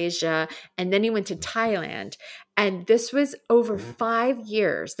 Malaysia, and then he went to Thailand. And this was over 5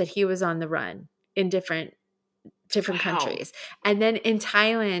 years that he was on the run in different countries. And then in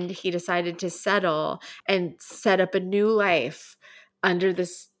Thailand, he decided to settle and set up a new life under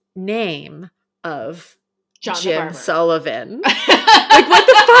this name of Jim Sullivan. Like, what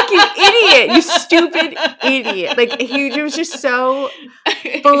the fuck, you idiot, you stupid idiot. Like, he was just so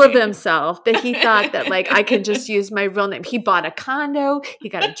full of himself that he thought that, like, I could just use my real name. He bought a condo. He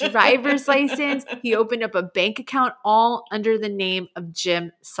got a driver's license. He opened up a bank account all under the name of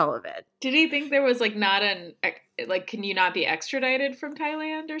Jim Sullivan. Did he think there was, like, can you not be extradited from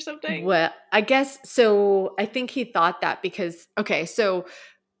Thailand or something? Well, I guess, so I think he thought that because, okay, so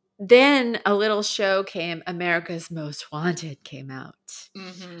then a little show came, America's Most Wanted came out.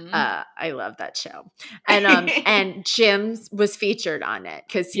 I love that show. And Jim was featured on it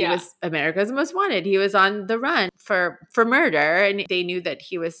because he was America's Most Wanted. He was on the run for murder, and they knew that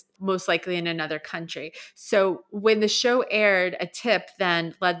he was most likely in another country. So when the show aired, a tip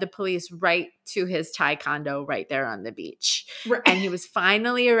then led the police right to his Thai condo right there on the beach. Right. And he was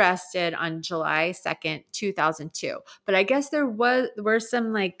finally arrested on July 2nd, 2002. But I guess there were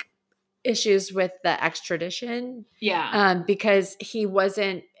some like issues with the extradition. Yeah. Because he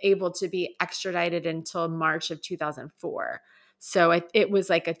wasn't able to be extradited until March of 2004. So it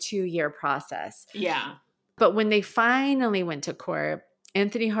was like a 2-year process. Yeah. But when they finally went to court,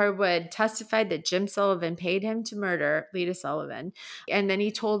 Anthony Harwood testified that Jim Sullivan paid him to murder Lita Sullivan. And then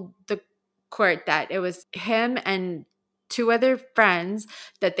he told the court that it was him and 2 other friends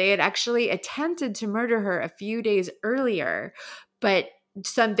that they had actually attempted to murder her a few days earlier, but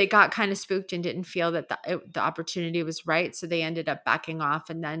they got kind of spooked and didn't feel that the opportunity was right. So they ended up backing off.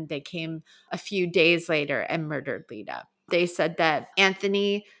 And then they came a few days later and murdered Lita. They said that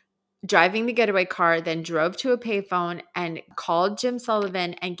Anthony, driving the getaway car, then drove to a payphone and called Jim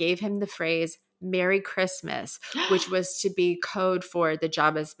Sullivan and gave him the phrase "Merry Christmas," which was to be code for the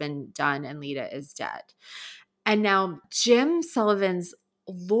job has been done and Lita is dead. And now Jim Sullivan's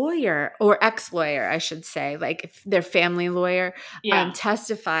lawyer, or ex-lawyer, I should say, like their family lawyer,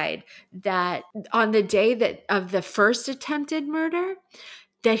 testified that on the day of the first attempted murder,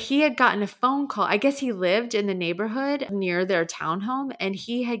 that he had gotten a phone call. I guess he lived in the neighborhood near their townhome, and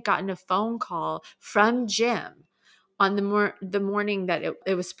he had gotten a phone call from Jim on the morning that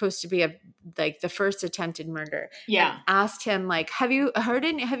it was supposed to be the first attempted murder. Yeah. And asked him, like, have you heard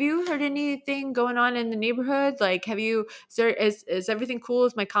anything going on in the neighborhood? Like, is everything cool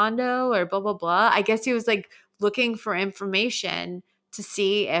with my condo or blah, blah, blah? I guess he was like looking for information to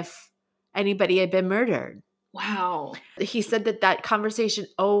see if anybody had been murdered. Wow. He said that conversation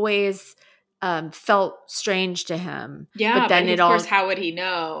always felt strange to him. Yeah, but then of course, how would he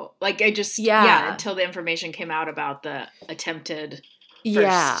know? Like, until the information came out about the attempted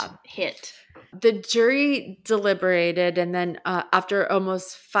first hit. The jury deliberated, and then after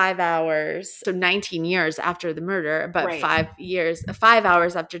almost 5 hours, so 19 years after the murder, but 5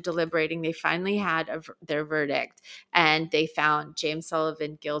 hours after deliberating, they finally had their verdict, and they found James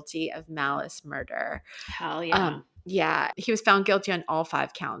Sullivan guilty of malice murder. Hell yeah. Yeah, he was found guilty on all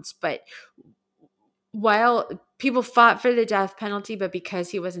 5 counts, but while people fought for the death penalty, but because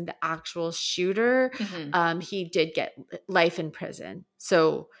he wasn't the actual shooter, he did get life in prison.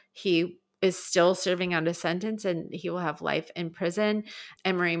 So he is still serving out a sentence and he will have life in prison.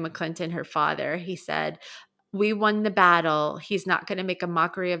 Emory McClinton, her father, he said, "We won the battle. He's not going to make a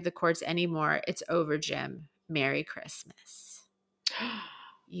mockery of the courts anymore. It's over, Jim. Merry Christmas."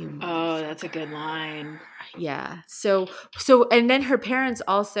 Oh, that's a good line. Yeah. So, and then her parents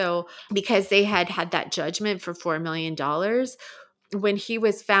also, because they had that judgment for $4 million, when he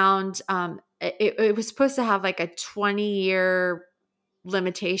was found, it was supposed to have like a 20-year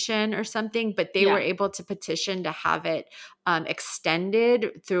limitation or something, but they were able to petition to have it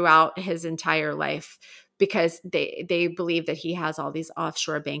extended throughout his entire life because they believe that he has all these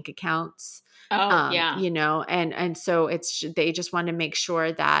offshore bank accounts. You know, and so they just want to make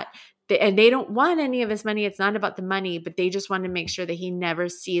sure that and they don't want any of his money. It's not about the money, but they just want to make sure that he never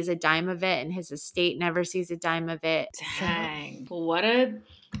sees a dime of it and his estate never sees a dime of it. Dang. So. What a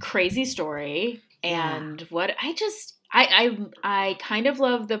crazy story. And what I kind of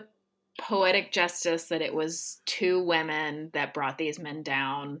love the poetic justice that it was two women that brought these men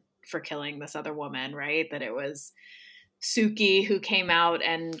down for killing this other woman, right? That it was Suki who came out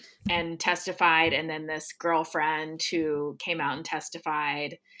and testified, and then this girlfriend who came out and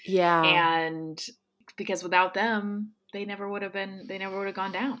testified. Yeah. And because without them, they never would have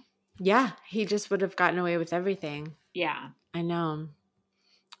gone down. Yeah. He just would have gotten away with everything. Yeah. I know.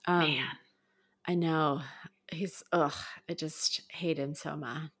 Man. I know. I just hate him so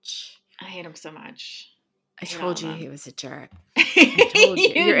much. I hate him so much. I told you he was a jerk. I told you.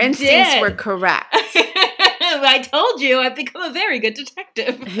 Your instincts were correct. I told you I've become a very good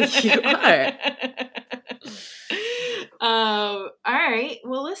detective. You are. All right.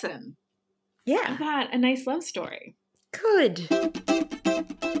 Well, listen. Yeah. I've got a nice love story. Good.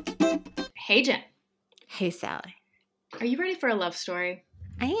 Hey, Jen. Hey, Sally. Are you ready for a love story?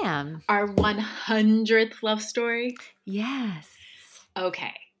 I am. Our 100th love story? Yes.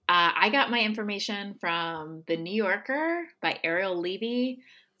 Okay. I got my information from The New Yorker by Ariel Levy,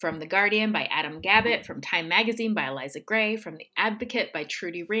 from The Guardian by Adam Gabbett, from Time Magazine by Eliza Gray, from The Advocate by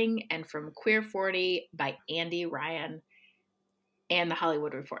Trudy Ring, and from Queer 40 by Andy Ryan and The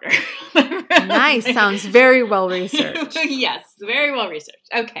Hollywood Reporter. Nice. Sounds very well researched. Yes, very well researched.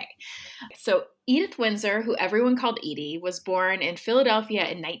 Okay. So Edith Windsor, who everyone called Edie, was born in Philadelphia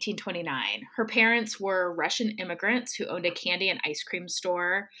in 1929. Her parents were Russian immigrants who owned a candy and ice cream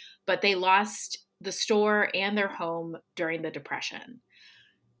store, but they lost the store and their home during the Depression.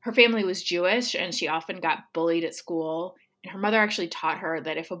 Her family was Jewish, and she often got bullied at school. And her mother actually taught her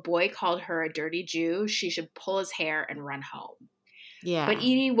that if a boy called her a dirty Jew, she should pull his hair and run home. Yeah. But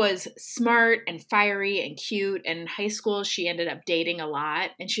Edie was smart and fiery and cute. And in high school, she ended up dating a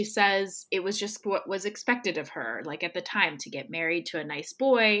lot. And she says it was just what was expected of her, like at the time, to get married to a nice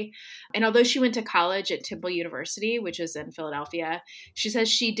boy. And although she went to college at Temple University, which is in Philadelphia, she says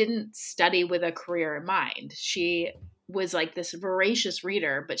she didn't study with a career in mind. She was like this voracious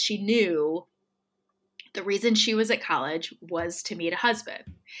reader, but she knew the reason she was at college was to meet a husband.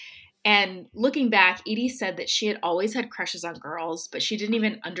 And looking back, Edie said that she had always had crushes on girls, but she didn't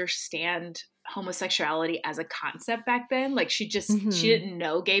even understand homosexuality as a concept back then. Like she didn't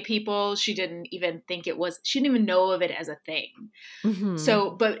know gay people. She didn't even know of it as a thing. Mm-hmm.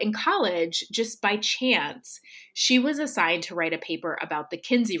 So, but in college, just by chance, she was assigned to write a paper about the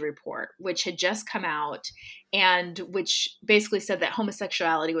Kinsey Report, which had just come out and which basically said that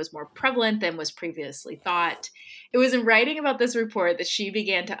homosexuality was more prevalent than was previously thought. It was in writing about this report that she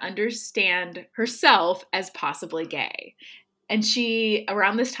began to understand herself as possibly gay. And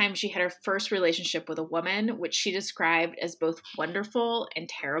around this time, she had her first relationship with a woman, which she described as both wonderful and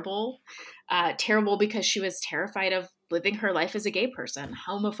terrible. Terrible because she was terrified of living her life as a gay person.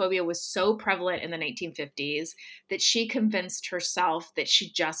 Homophobia was so prevalent in the 1950s that she convinced herself that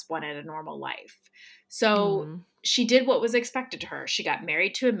she just wanted a normal life. So she did what was expected to her. She got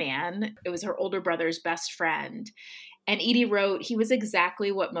married to a man. It was her older brother's best friend. And Edie wrote, he was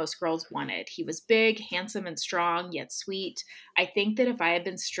exactly what most girls wanted. He was big, handsome, and strong, yet sweet. I think that if I had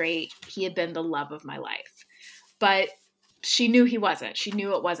been straight, he had been the love of my life. But she knew he wasn't. She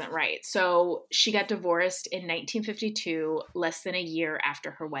knew it wasn't right. So she got divorced in 1952, less than a year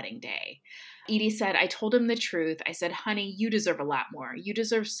after her wedding day. Edie said, I told him the truth. I said, honey, you deserve a lot more. You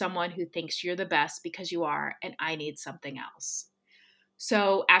deserve someone who thinks you're the best because you are, and I need something else.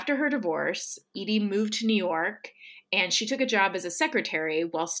 So after her divorce, Edie moved to New York, and she took a job as a secretary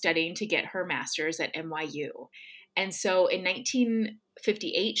while studying to get her master's at NYU. And so in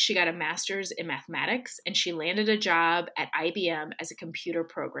 1958, she got a master's in mathematics, and she landed a job at IBM as a computer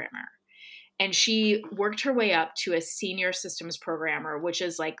programmer. And she worked her way up to a senior systems programmer, which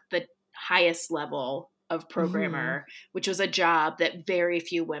is like the highest level of programmer, which was a job that very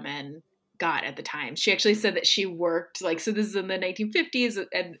few women got at the time. She actually said that she worked, like, so this is in the 1950s,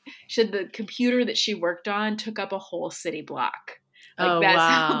 and she said the computer that she worked on took up a whole city block. Like, that's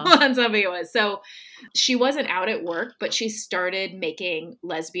wow. how big it was. So she wasn't out at work, but she started making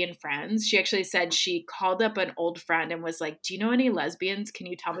lesbian friends. She actually said she called up an old friend and was like, do you know any lesbians? Can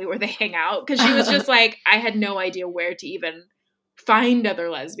you tell me where they hang out? Because she was just like, I had no idea where to even find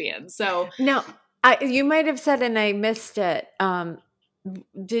other lesbians. So no, you might have said, and I missed it.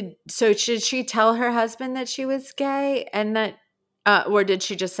 Did she tell her husband that she was gay, and that, or did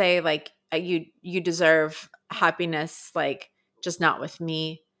she just say like, you deserve happiness, like just not with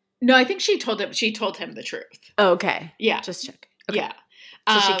me? no, I think she told him the truth. Oh, okay. Yeah. Just check. Okay. Yeah.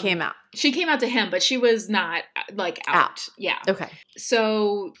 So she came out. She came out to him, but she was not like out. Yeah. Okay.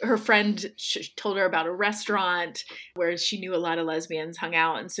 So her friend told her about a restaurant where she knew a lot of lesbians hung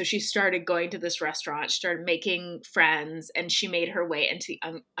out. And so she started going to this restaurant, started making friends, and she made her way into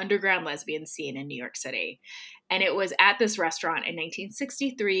the underground lesbian scene in New York City. And it was at this restaurant in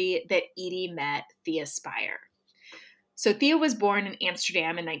 1963 that Edie met Thea Spyer. So Thea was born in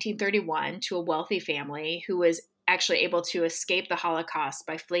Amsterdam in 1931 to a wealthy family who was actually able to escape the Holocaust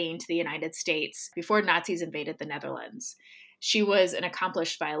by fleeing to the United States before Nazis invaded the Netherlands. She was an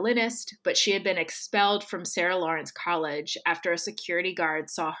accomplished violinist, but she had been expelled from Sarah Lawrence College after a security guard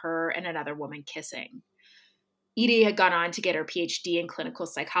saw her and another woman kissing. Edie had gone on to get her PhD in clinical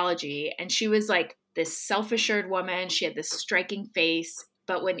psychology, and she was like this self-assured woman. She had this striking face,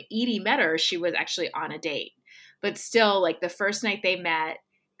 but when Edie met her, she was actually on a date. But still, like the first night they met,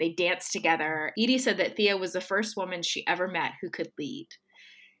 they danced together. Edie said that Thea was the first woman she ever met who could lead.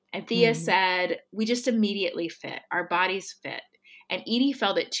 And Thea said, we just immediately fit. Our bodies fit. And Edie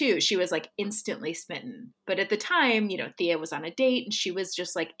felt it too. She was like instantly smitten. But at the time, Thea was on a date and she was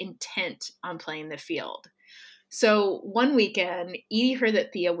just like intent on playing the field. So one weekend, Edie heard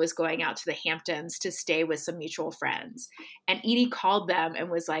that Thea was going out to the Hamptons to stay with some mutual friends. And Edie called them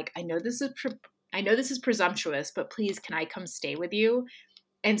and was like, I know this is presumptuous, but please, can I come stay with you?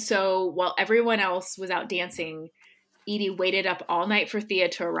 And so while everyone else was out dancing, Edie waited up all night for Thea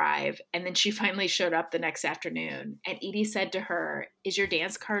to arrive, and then she finally showed up the next afternoon. And Edie said to her, is your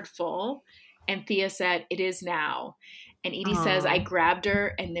dance card full? And Thea said, it is now. And Edie says, I grabbed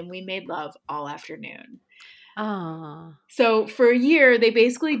her, and then we made love all afternoon. Oh. So for a year, they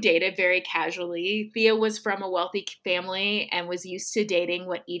basically dated very casually. Thea was from a wealthy family and was used to dating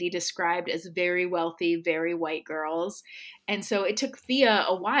what Edie described as very wealthy, very white girls. And so it took Thea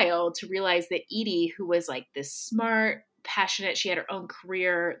a while to realize that Edie, who was like this smart, passionate, she had her own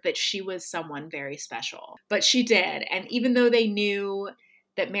career, that she was someone very special. But she did. And even though they knew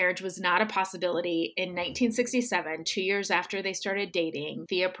that marriage was not a possibility, in 1967, 2 years after they started dating,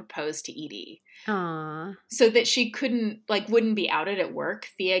 Thea proposed to Edie. Aww. So that she wouldn't be outed at work,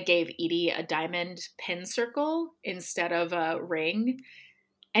 Thea gave Edie a diamond pin circle instead of a ring.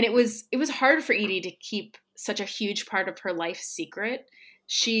 And it was hard for Edie to keep such a huge part of her life secret.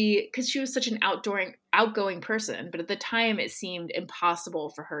 Because she was such an outgoing person, but at the time it seemed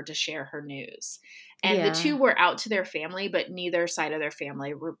impossible for her to share her news. And the two were out to their family, but neither side of their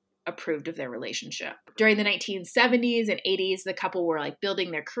family approved of their relationship. During the 1970s and 80s, the couple were like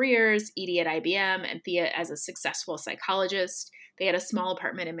building their careers, Edie at IBM and Thea as a successful psychologist. They had a small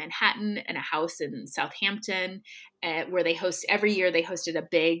apartment in Manhattan and a house in Southampton, where every year they hosted a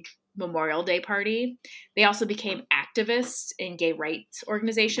big Memorial Day party. They also became activists in gay rights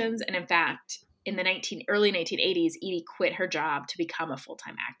organizations. And in fact, in the early 1980s, Edie quit her job to become a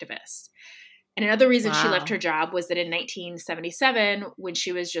full-time activist. And another reason she left her job was that in 1977, when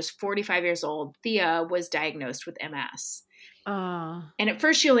she was just 45 years old, Thea was diagnosed with MS. And at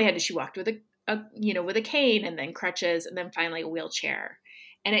first she walked with a cane and then crutches and then finally a wheelchair.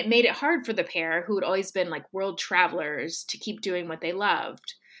 And it made it hard for the pair, who had always been like world travelers, to keep doing what they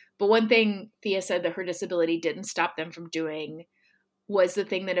loved. But one thing Thea said that her disability didn't stop them from doing was the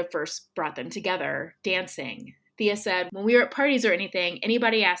thing that had first brought them together, dancing. Thea said, when we were at parties or anything,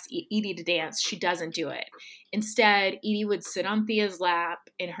 anybody asked Edie to dance, she doesn't do it. Instead, Edie would sit on Thea's lap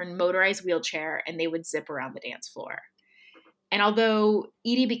in her motorized wheelchair and they would zip around the dance floor. And although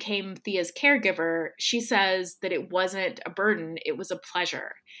Edie became Thea's caregiver, she says that it wasn't a burden, it was a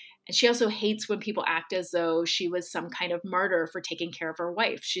pleasure. And she also hates when people act as though she was some kind of martyr for taking care of her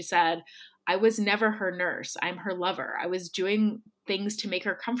wife. She said, I was never her nurse. I'm her lover. I was doing things to make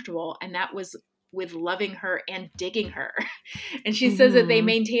her comfortable, and that was with loving her and digging her. And she says that they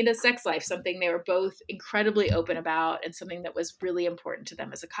maintained a sex life, something they were both incredibly open about and something that was really important to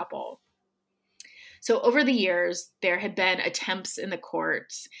them as a couple. So over the years, there had been attempts in the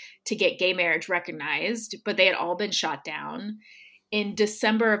courts to get gay marriage recognized, but they had all been shot down. in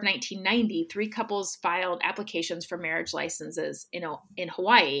December of 1990, 3 couples filed applications for marriage licenses in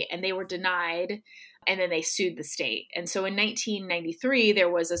Hawaii, and they were denied, and then they sued the state. And so in 1993, there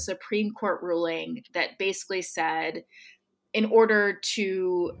was a Supreme Court ruling that basically said, in order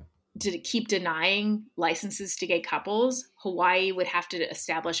to keep denying licenses to gay couples, Hawaii would have to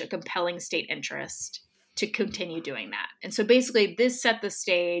establish a compelling state interest to continue doing that. And so basically this set the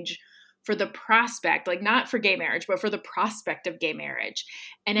stage for the prospect, like not for gay marriage, but for the prospect of gay marriage.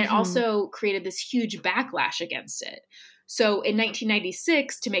 And it also created this huge backlash against it. So in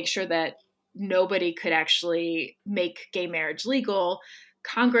 1996, to make sure that nobody could actually make gay marriage legal,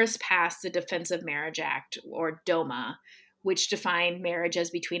 Congress passed the Defense of Marriage Act, or DOMA, which defined marriage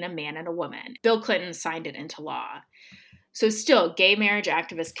as between a man and a woman. Bill Clinton signed it into law. So still, gay marriage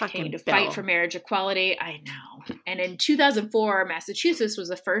activists continue to fight for marriage equality. I know. And in 2004, Massachusetts was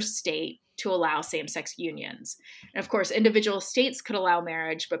the first state to allow same-sex unions. And of course, individual states could allow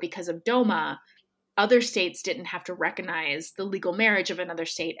marriage, but because of DOMA, other states didn't have to recognize the legal marriage of another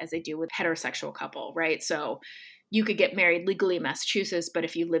state as they do with heterosexual couple, right? So you could get married legally in Massachusetts, but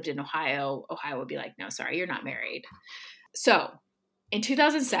if you lived in Ohio, Ohio would be like, no, sorry, you're not married. So in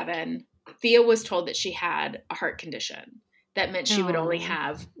 2007, Thea was told that she had a heart condition. That meant she would only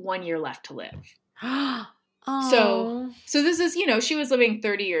have 1 year left to live. So this is, she was living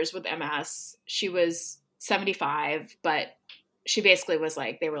 30 years with MS. She was 75, but she basically was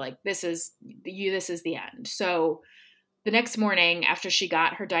like, they were like, this is the end. So the next morning after she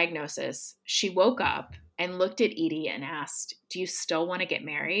got her diagnosis, she woke up and looked at Edie and asked, do you still want to get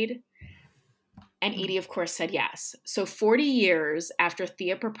married? And Edie, of course, said yes. So 40 years after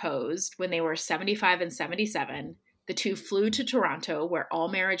Thea proposed, when they were 75 and 77, the two flew to Toronto, where all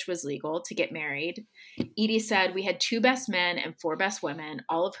marriage was legal, to get married. Edie said, we had 2 best men and 4 best women,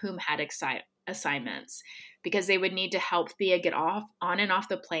 all of whom had assignments, because they would need to help Thea get on and off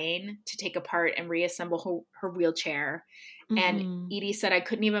the plane to take apart and reassemble her wheelchair. And Edie said, I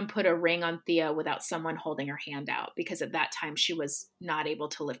couldn't even put a ring on Thea without someone holding her hand out, because at that time she was not able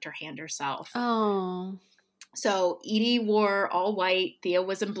to lift her hand herself. Oh. So Edie wore all white. Thea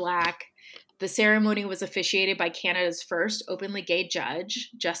was in black. The ceremony was officiated by Canada's first openly gay judge,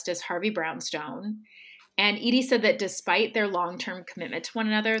 Justice Harvey Brownstone. And Edie said that despite their long-term commitment to one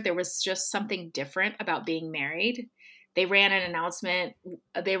another, there was just something different about being married. They ran an announcement.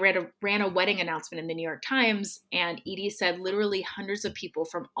 They ran a wedding announcement in the New York Times, and Edie said literally hundreds of people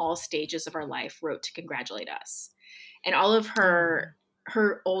from all stages of our life wrote to congratulate us. And all of her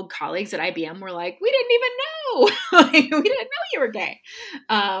old colleagues at IBM were like, we didn't even know. We didn't know you were gay.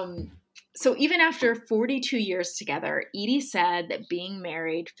 So even after 42 years together, Edie said that being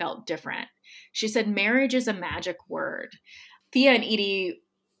married felt different. She said, marriage is a magic word. Thea and Edie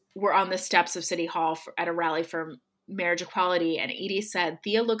were on the steps of City Hall at a rally for marriage equality, and Edie said,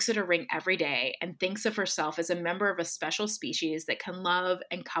 Thea looks at her ring every day and thinks of herself as a member of a special species that can love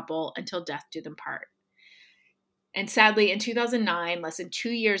and couple until death do them part. And sadly, in 2009, less than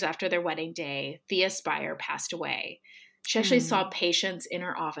 2 years after their wedding day, Thea Spire passed away. She actually saw patients in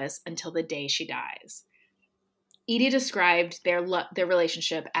her office until the day she dies. Edie described their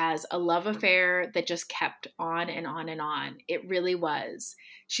relationship as a love affair that just kept on and on and on. It really was.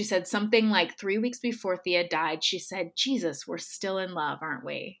 She said something like 3 weeks before Thea died, she said, Jesus, we're still in love, aren't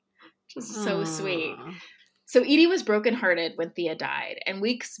we? Which is so sweet. So Edie was brokenhearted when Thea died. And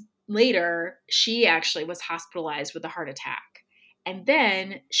weeks later, she actually was hospitalized with a heart attack. And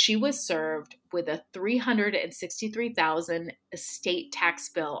then she was served with a $363,000 estate tax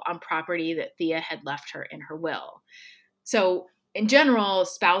bill on property that Thea had left her in her will. So in general,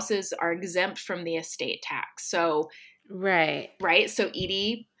 spouses are exempt from the estate tax. So Right. So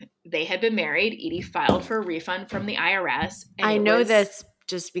Edie, they had been married. Edie filed for a refund from the IRS. And I know this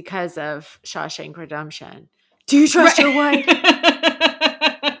just because of Shawshank Redemption. Do you trust your wife?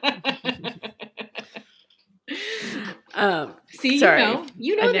 See, sorry.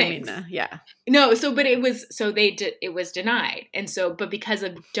 you know things. Yeah. No, but it was denied. And so, but because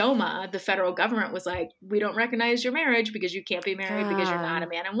of DOMA, the federal government was like, we don't recognize your marriage because you can't be married because you're not a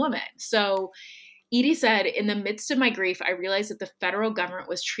man and woman. So Edie said, in the midst of my grief, I realized that the federal government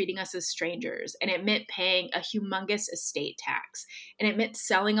was treating us as strangers, and it meant paying a humongous estate tax, and it meant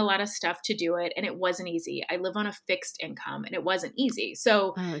selling a lot of stuff to do it, and it wasn't easy. I live on a fixed income, and it wasn't easy.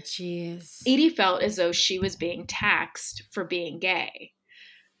 So Edie felt as though she was being taxed for being gay.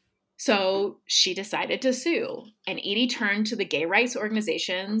 So she decided to sue, and Edie turned to the gay rights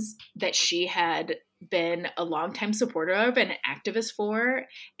organizations that she had been a longtime supporter of and an activist for,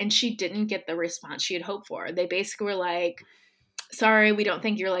 and she didn't get the response she had hoped for. They basically were like, sorry, we don't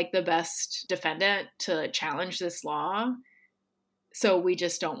think you're like the best defendant to challenge this law. so we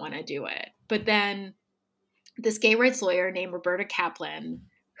just don't want to do it. But then this gay rights lawyer named Roberta Kaplan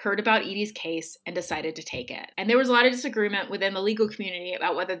heard about Edie's case and decided to take it. And there was a lot of disagreement within the legal community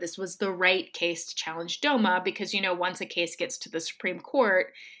about whether this was the right case to challenge DOMA because, once a case gets to the Supreme Court,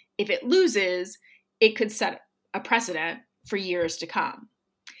 if it loses, it could set a precedent for years to come.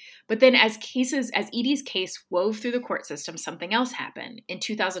 But then as Edie's case wove through the court system, something else happened. In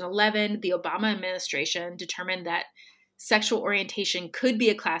 2011, the Obama administration determined that sexual orientation could be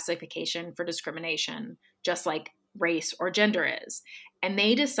a classification for discrimination, just like race or gender is. And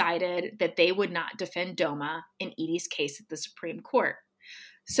they decided that they would not defend DOMA in Edie's case at the Supreme Court.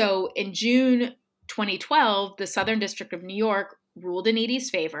 So in June 2012, the Southern District of New York ruled in Edie's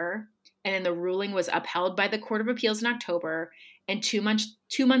favor, and then the ruling was upheld by the Court of Appeals in October, and 2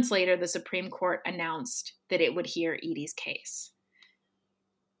 months later, the Supreme Court announced that it would hear Edie's case.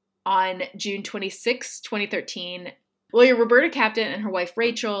 On June 26, 2013, lawyer Roberta Kaplan and her wife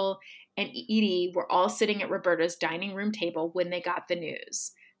Rachel and Edie were all sitting at Roberta's dining room table when they got the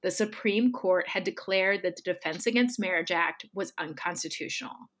news. The Supreme Court had declared that the Defense Against Marriage Act was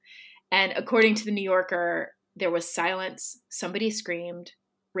unconstitutional. And according to the New Yorker, there was silence. Somebody screamed.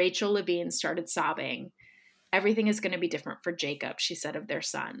 Rachel Levine started sobbing. Everything is going to be different for Jacob, she said of their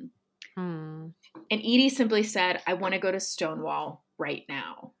son. And Edie simply said, I want to go to Stonewall right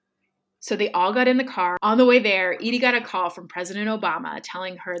now. So they all got in the car. On the way there, Edie got a call from President Obama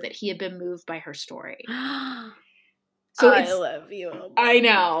telling her that he had been moved by her story. So I love you, Obama. I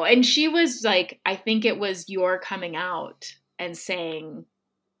know. And she was like, I think it was your coming out and saying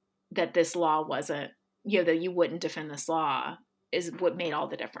that this law wasn't, that you wouldn't defend this law is what made all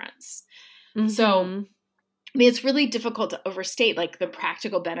the difference. Mm-hmm. So it's really difficult to overstate the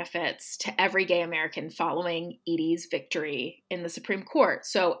practical benefits to every gay American following Edie's victory in the Supreme Court.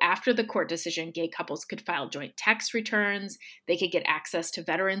 So after the court decision, gay couples could file joint tax returns. They could get access to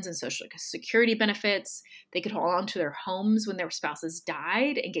veterans and Social Security benefits. They could hold on to their homes when their spouses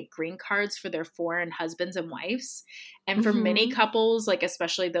died and get green cards for their foreign husbands and wives. And for many couples,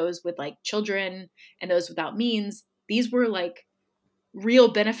 especially those with children and those without means, these were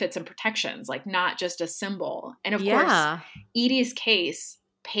real benefits and protections, not just a symbol. And of course, Edie's case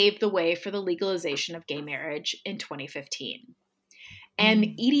paved the way for the legalization of gay marriage in 2015. And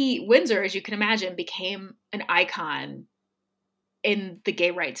Edie Windsor, as you can imagine, became an icon in the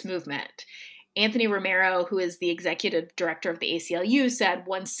gay rights movement. Anthony Romero, who is the executive director of the ACLU, said,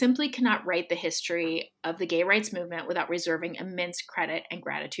 one simply cannot write the history of the gay rights movement without reserving immense credit and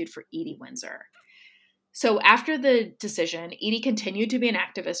gratitude for Edie Windsor. So after the decision, Edie continued to be an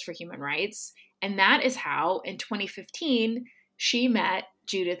activist for human rights, and that is how, in 2015, she met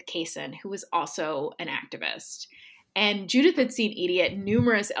Judith Kaysen, who was also an activist. And Judith had seen Edie at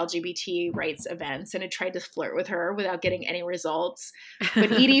numerous LGBT rights events and had tried to flirt with her without getting any results.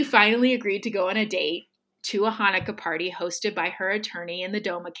 But Edie finally agreed to go on a date to a Hanukkah party hosted by her attorney in the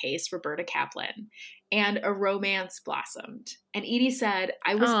DOMA case, Roberta Kaplan, and a romance blossomed. And Edie said,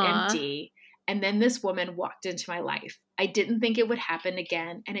 I was empty. And then this woman walked into my life. I didn't think it would happen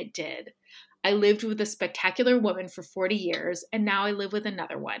again, and it did. I lived with a spectacular woman for 40 years, and now I live with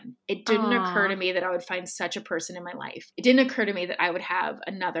another one. It didn't occur to me that I would find such a person in my life. It didn't occur to me that I would have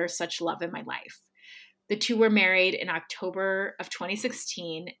another such love in my life. The two were married in October of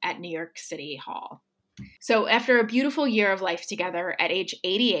 2016 at New York City Hall. So after a beautiful year of life together, at age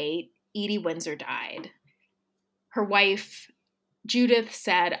 88, Edie Windsor died. Her wife, Judith,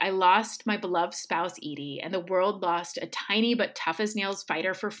 said, I lost my beloved spouse, Edie, and the world lost a tiny but tough as nails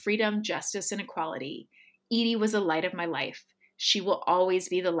fighter for freedom, justice, and equality. Edie was the light of my life. She will always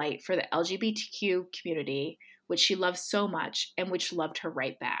be the light for the LGBTQ community, which she loved so much and which loved her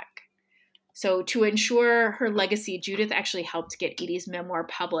right back. So to ensure her legacy, Judith actually helped get Edie's memoir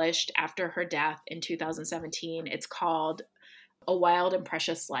published after her death in 2017. It's called A Wild and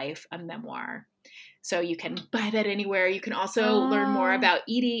Precious Life, a Memoir. So you can buy that anywhere. You can also learn more about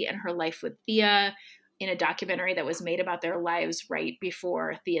Edie and her life with Thea in a documentary that was made about their lives right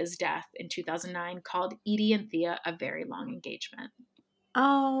before Thea's death in 2009 called Edie and Thea, A Very Long Engagement.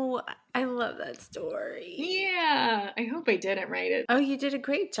 Oh, I love that story. Yeah. I hope I didn't write it. Oh, you did a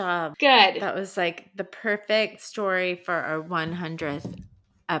great job. Good. That was the perfect story for our 100th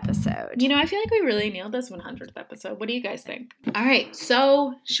episode. I feel like we really nailed this 100th episode. What do you guys think? All right.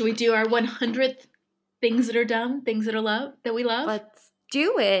 So should we do our 100th things that are dumb, things that are that we love? Let's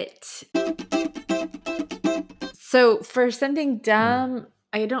do it. So for something dumb,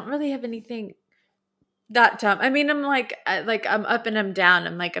 I don't really have anything that dumb. I mean, I'm I'm up and I'm down.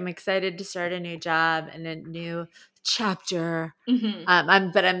 I'm excited to start a new job and a new chapter.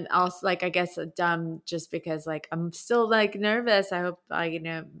 Mm-hmm. But I'm also like, I guess dumb just because like I'm still like nervous. I hope I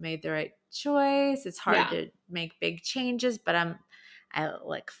made the right choice. It's hard Yeah. to make big changes, but I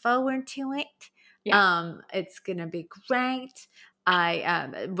look forward to it. Yeah. It's gonna be great.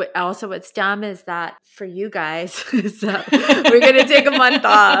 But also what's dumb is that for you guys, so we're gonna take a month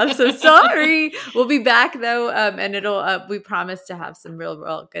off. So sorry. We'll be back though, and it'll we promise to have some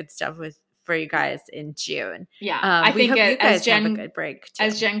real good stuff for you guys in June. Yeah, I we think hope you guys Jen, have a good break too.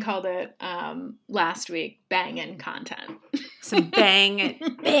 As Jen called it last week, banging content. Some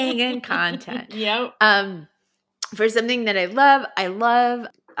banging content. Yep. For something that I love.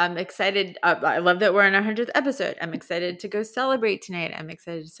 I'm excited. I love that we're on our 100th episode. I'm excited to go celebrate tonight. I'm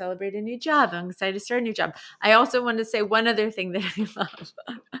excited to celebrate a new job. I'm excited to start a new job. I also want to say one other thing that I love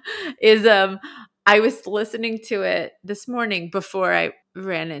is I was listening to it this morning before I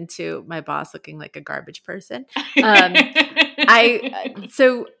ran into my boss looking like a garbage person.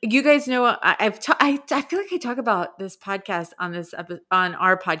 So you guys know I feel like I talk about this podcast on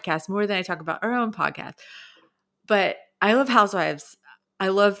our podcast more than I talk about our own podcast. But I love Housewives. I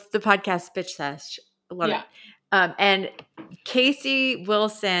love the podcast Bitch Sesh. I love it. And Casey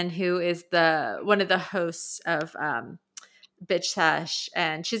Wilson, who is one of the hosts of Bitch Sesh,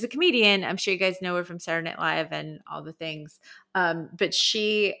 and she's a comedian. I'm sure you guys know her from Saturday Night Live and all the things. But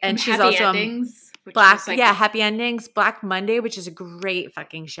she's Happy also Endings, Happy Endings, Black Monday, which is a great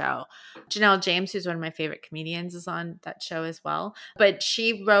fucking show. Janelle James, who's one of my favorite comedians, is on that show as well. But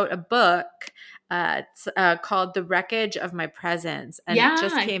she wrote a book called The Wreckage of My Presence, and it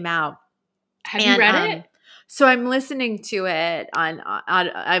just came out. Have you read it? So I'm listening to it on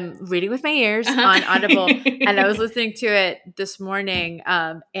I'm reading with my ears on Audible, and I was listening to it this morning,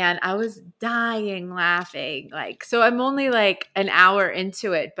 and I was dying laughing. Like, so I'm only like an hour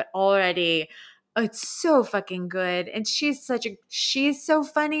into it, but already it's so fucking good. And she's so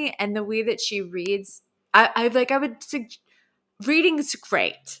funny, and the way that she reads, reading's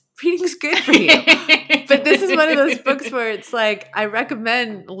great. Reading's good for you. But this is one of those books where it's like, I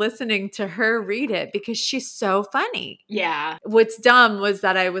recommend listening to her read it because she's so funny. Yeah. What's dumb was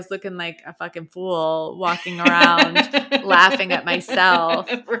that I was looking like a fucking fool walking around laughing at myself.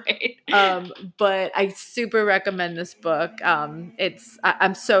 Right. But I super recommend this book. I'm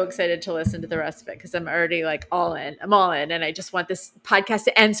so excited to listen to the rest of it because I'm already like all in. I'm all in, and I just want this podcast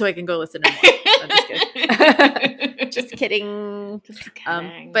to end so I can go listen to more. I'm just kidding. Just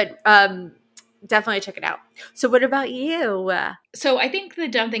kidding. But definitely check it out. So what about you? So I think the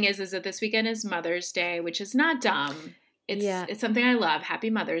dumb thing is that this weekend is Mother's Day, which is not dumb. It's something I love. Happy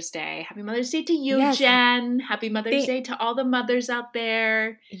Mother's Day. Happy Mother's Day to you, Jen. Happy Mother's Day to all the mothers out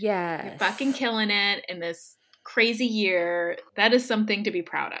there. Yes. You're fucking killing it in this crazy year. That is something to be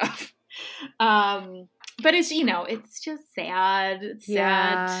proud of. But it's, it's just sad. It's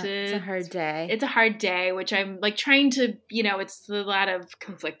sad. It's a hard day. It's a hard day, which I'm like trying to, it's a lot of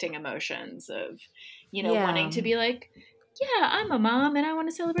conflicting emotions of, wanting to be like, yeah, I'm a mom and I want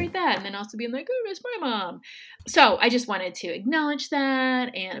to celebrate that. And then also being like, oh, it's my mom. So I just wanted to acknowledge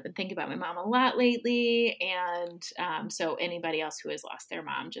that. And I've been thinking about my mom a lot lately. And so anybody else who has lost their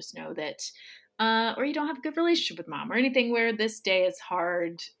mom, just know that, or you don't have a good relationship with mom or anything where this day is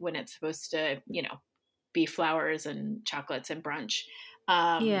hard when it's supposed to, be flowers and chocolates and brunch.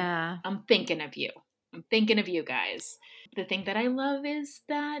 I'm thinking of you. I'm thinking of you guys. The thing that I love is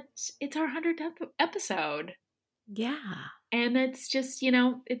that it's our 100th episode. Yeah. And it's just,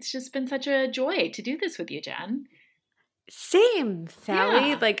 it's just been such a joy to do this with you, Jen. Same,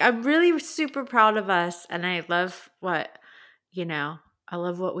 Sally. Yeah. Like, I'm really super proud of us. And I love I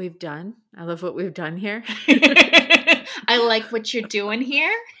love what we've done. I love what we've done here. I like what you're doing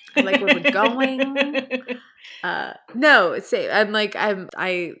here. I like where we're going. I'm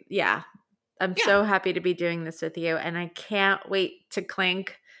so happy to be doing this with you, and I can't wait to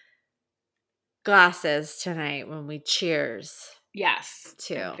clink glasses tonight when we cheers. Yes,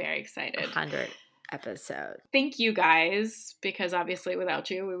 to I'm very excited. 100 episode. Thank you guys, because obviously without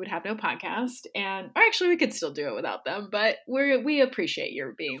you we would have no podcast, or actually we could still do it without them, but we appreciate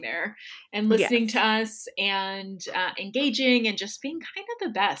your being there and listening to us and engaging and just being kind of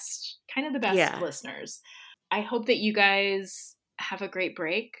the best listeners. I hope that you guys have a great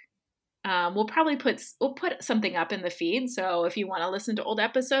break. We'll put something up in the feed, so if you want to listen to old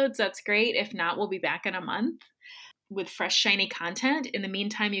episodes, that's great. If not, we'll be back in a month with fresh, shiny content. In the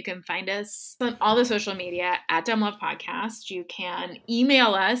meantime, you can find us on all the social media at Dumb Love Podcast. You can email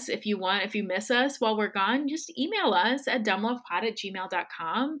us if you want. If you miss us while we're gone, just email us at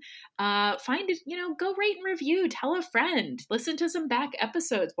dumblovepod@gmail.com. Find it, go rate and review. Tell a friend. Listen to some back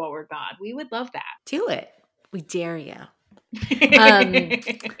episodes while we're gone. We would love that. Do it. We dare you.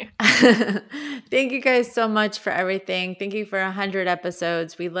 Thank you guys so much for everything. Thank you for 100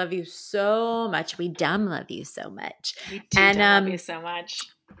 episodes. We love you so much. We dumb love you so much. We do love you so much.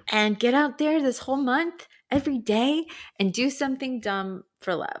 And get out there this whole month, every day, and do something dumb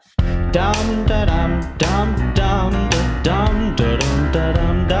for love. Dum da dum dum dum da dum da dum da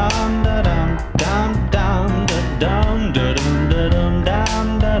dum dum.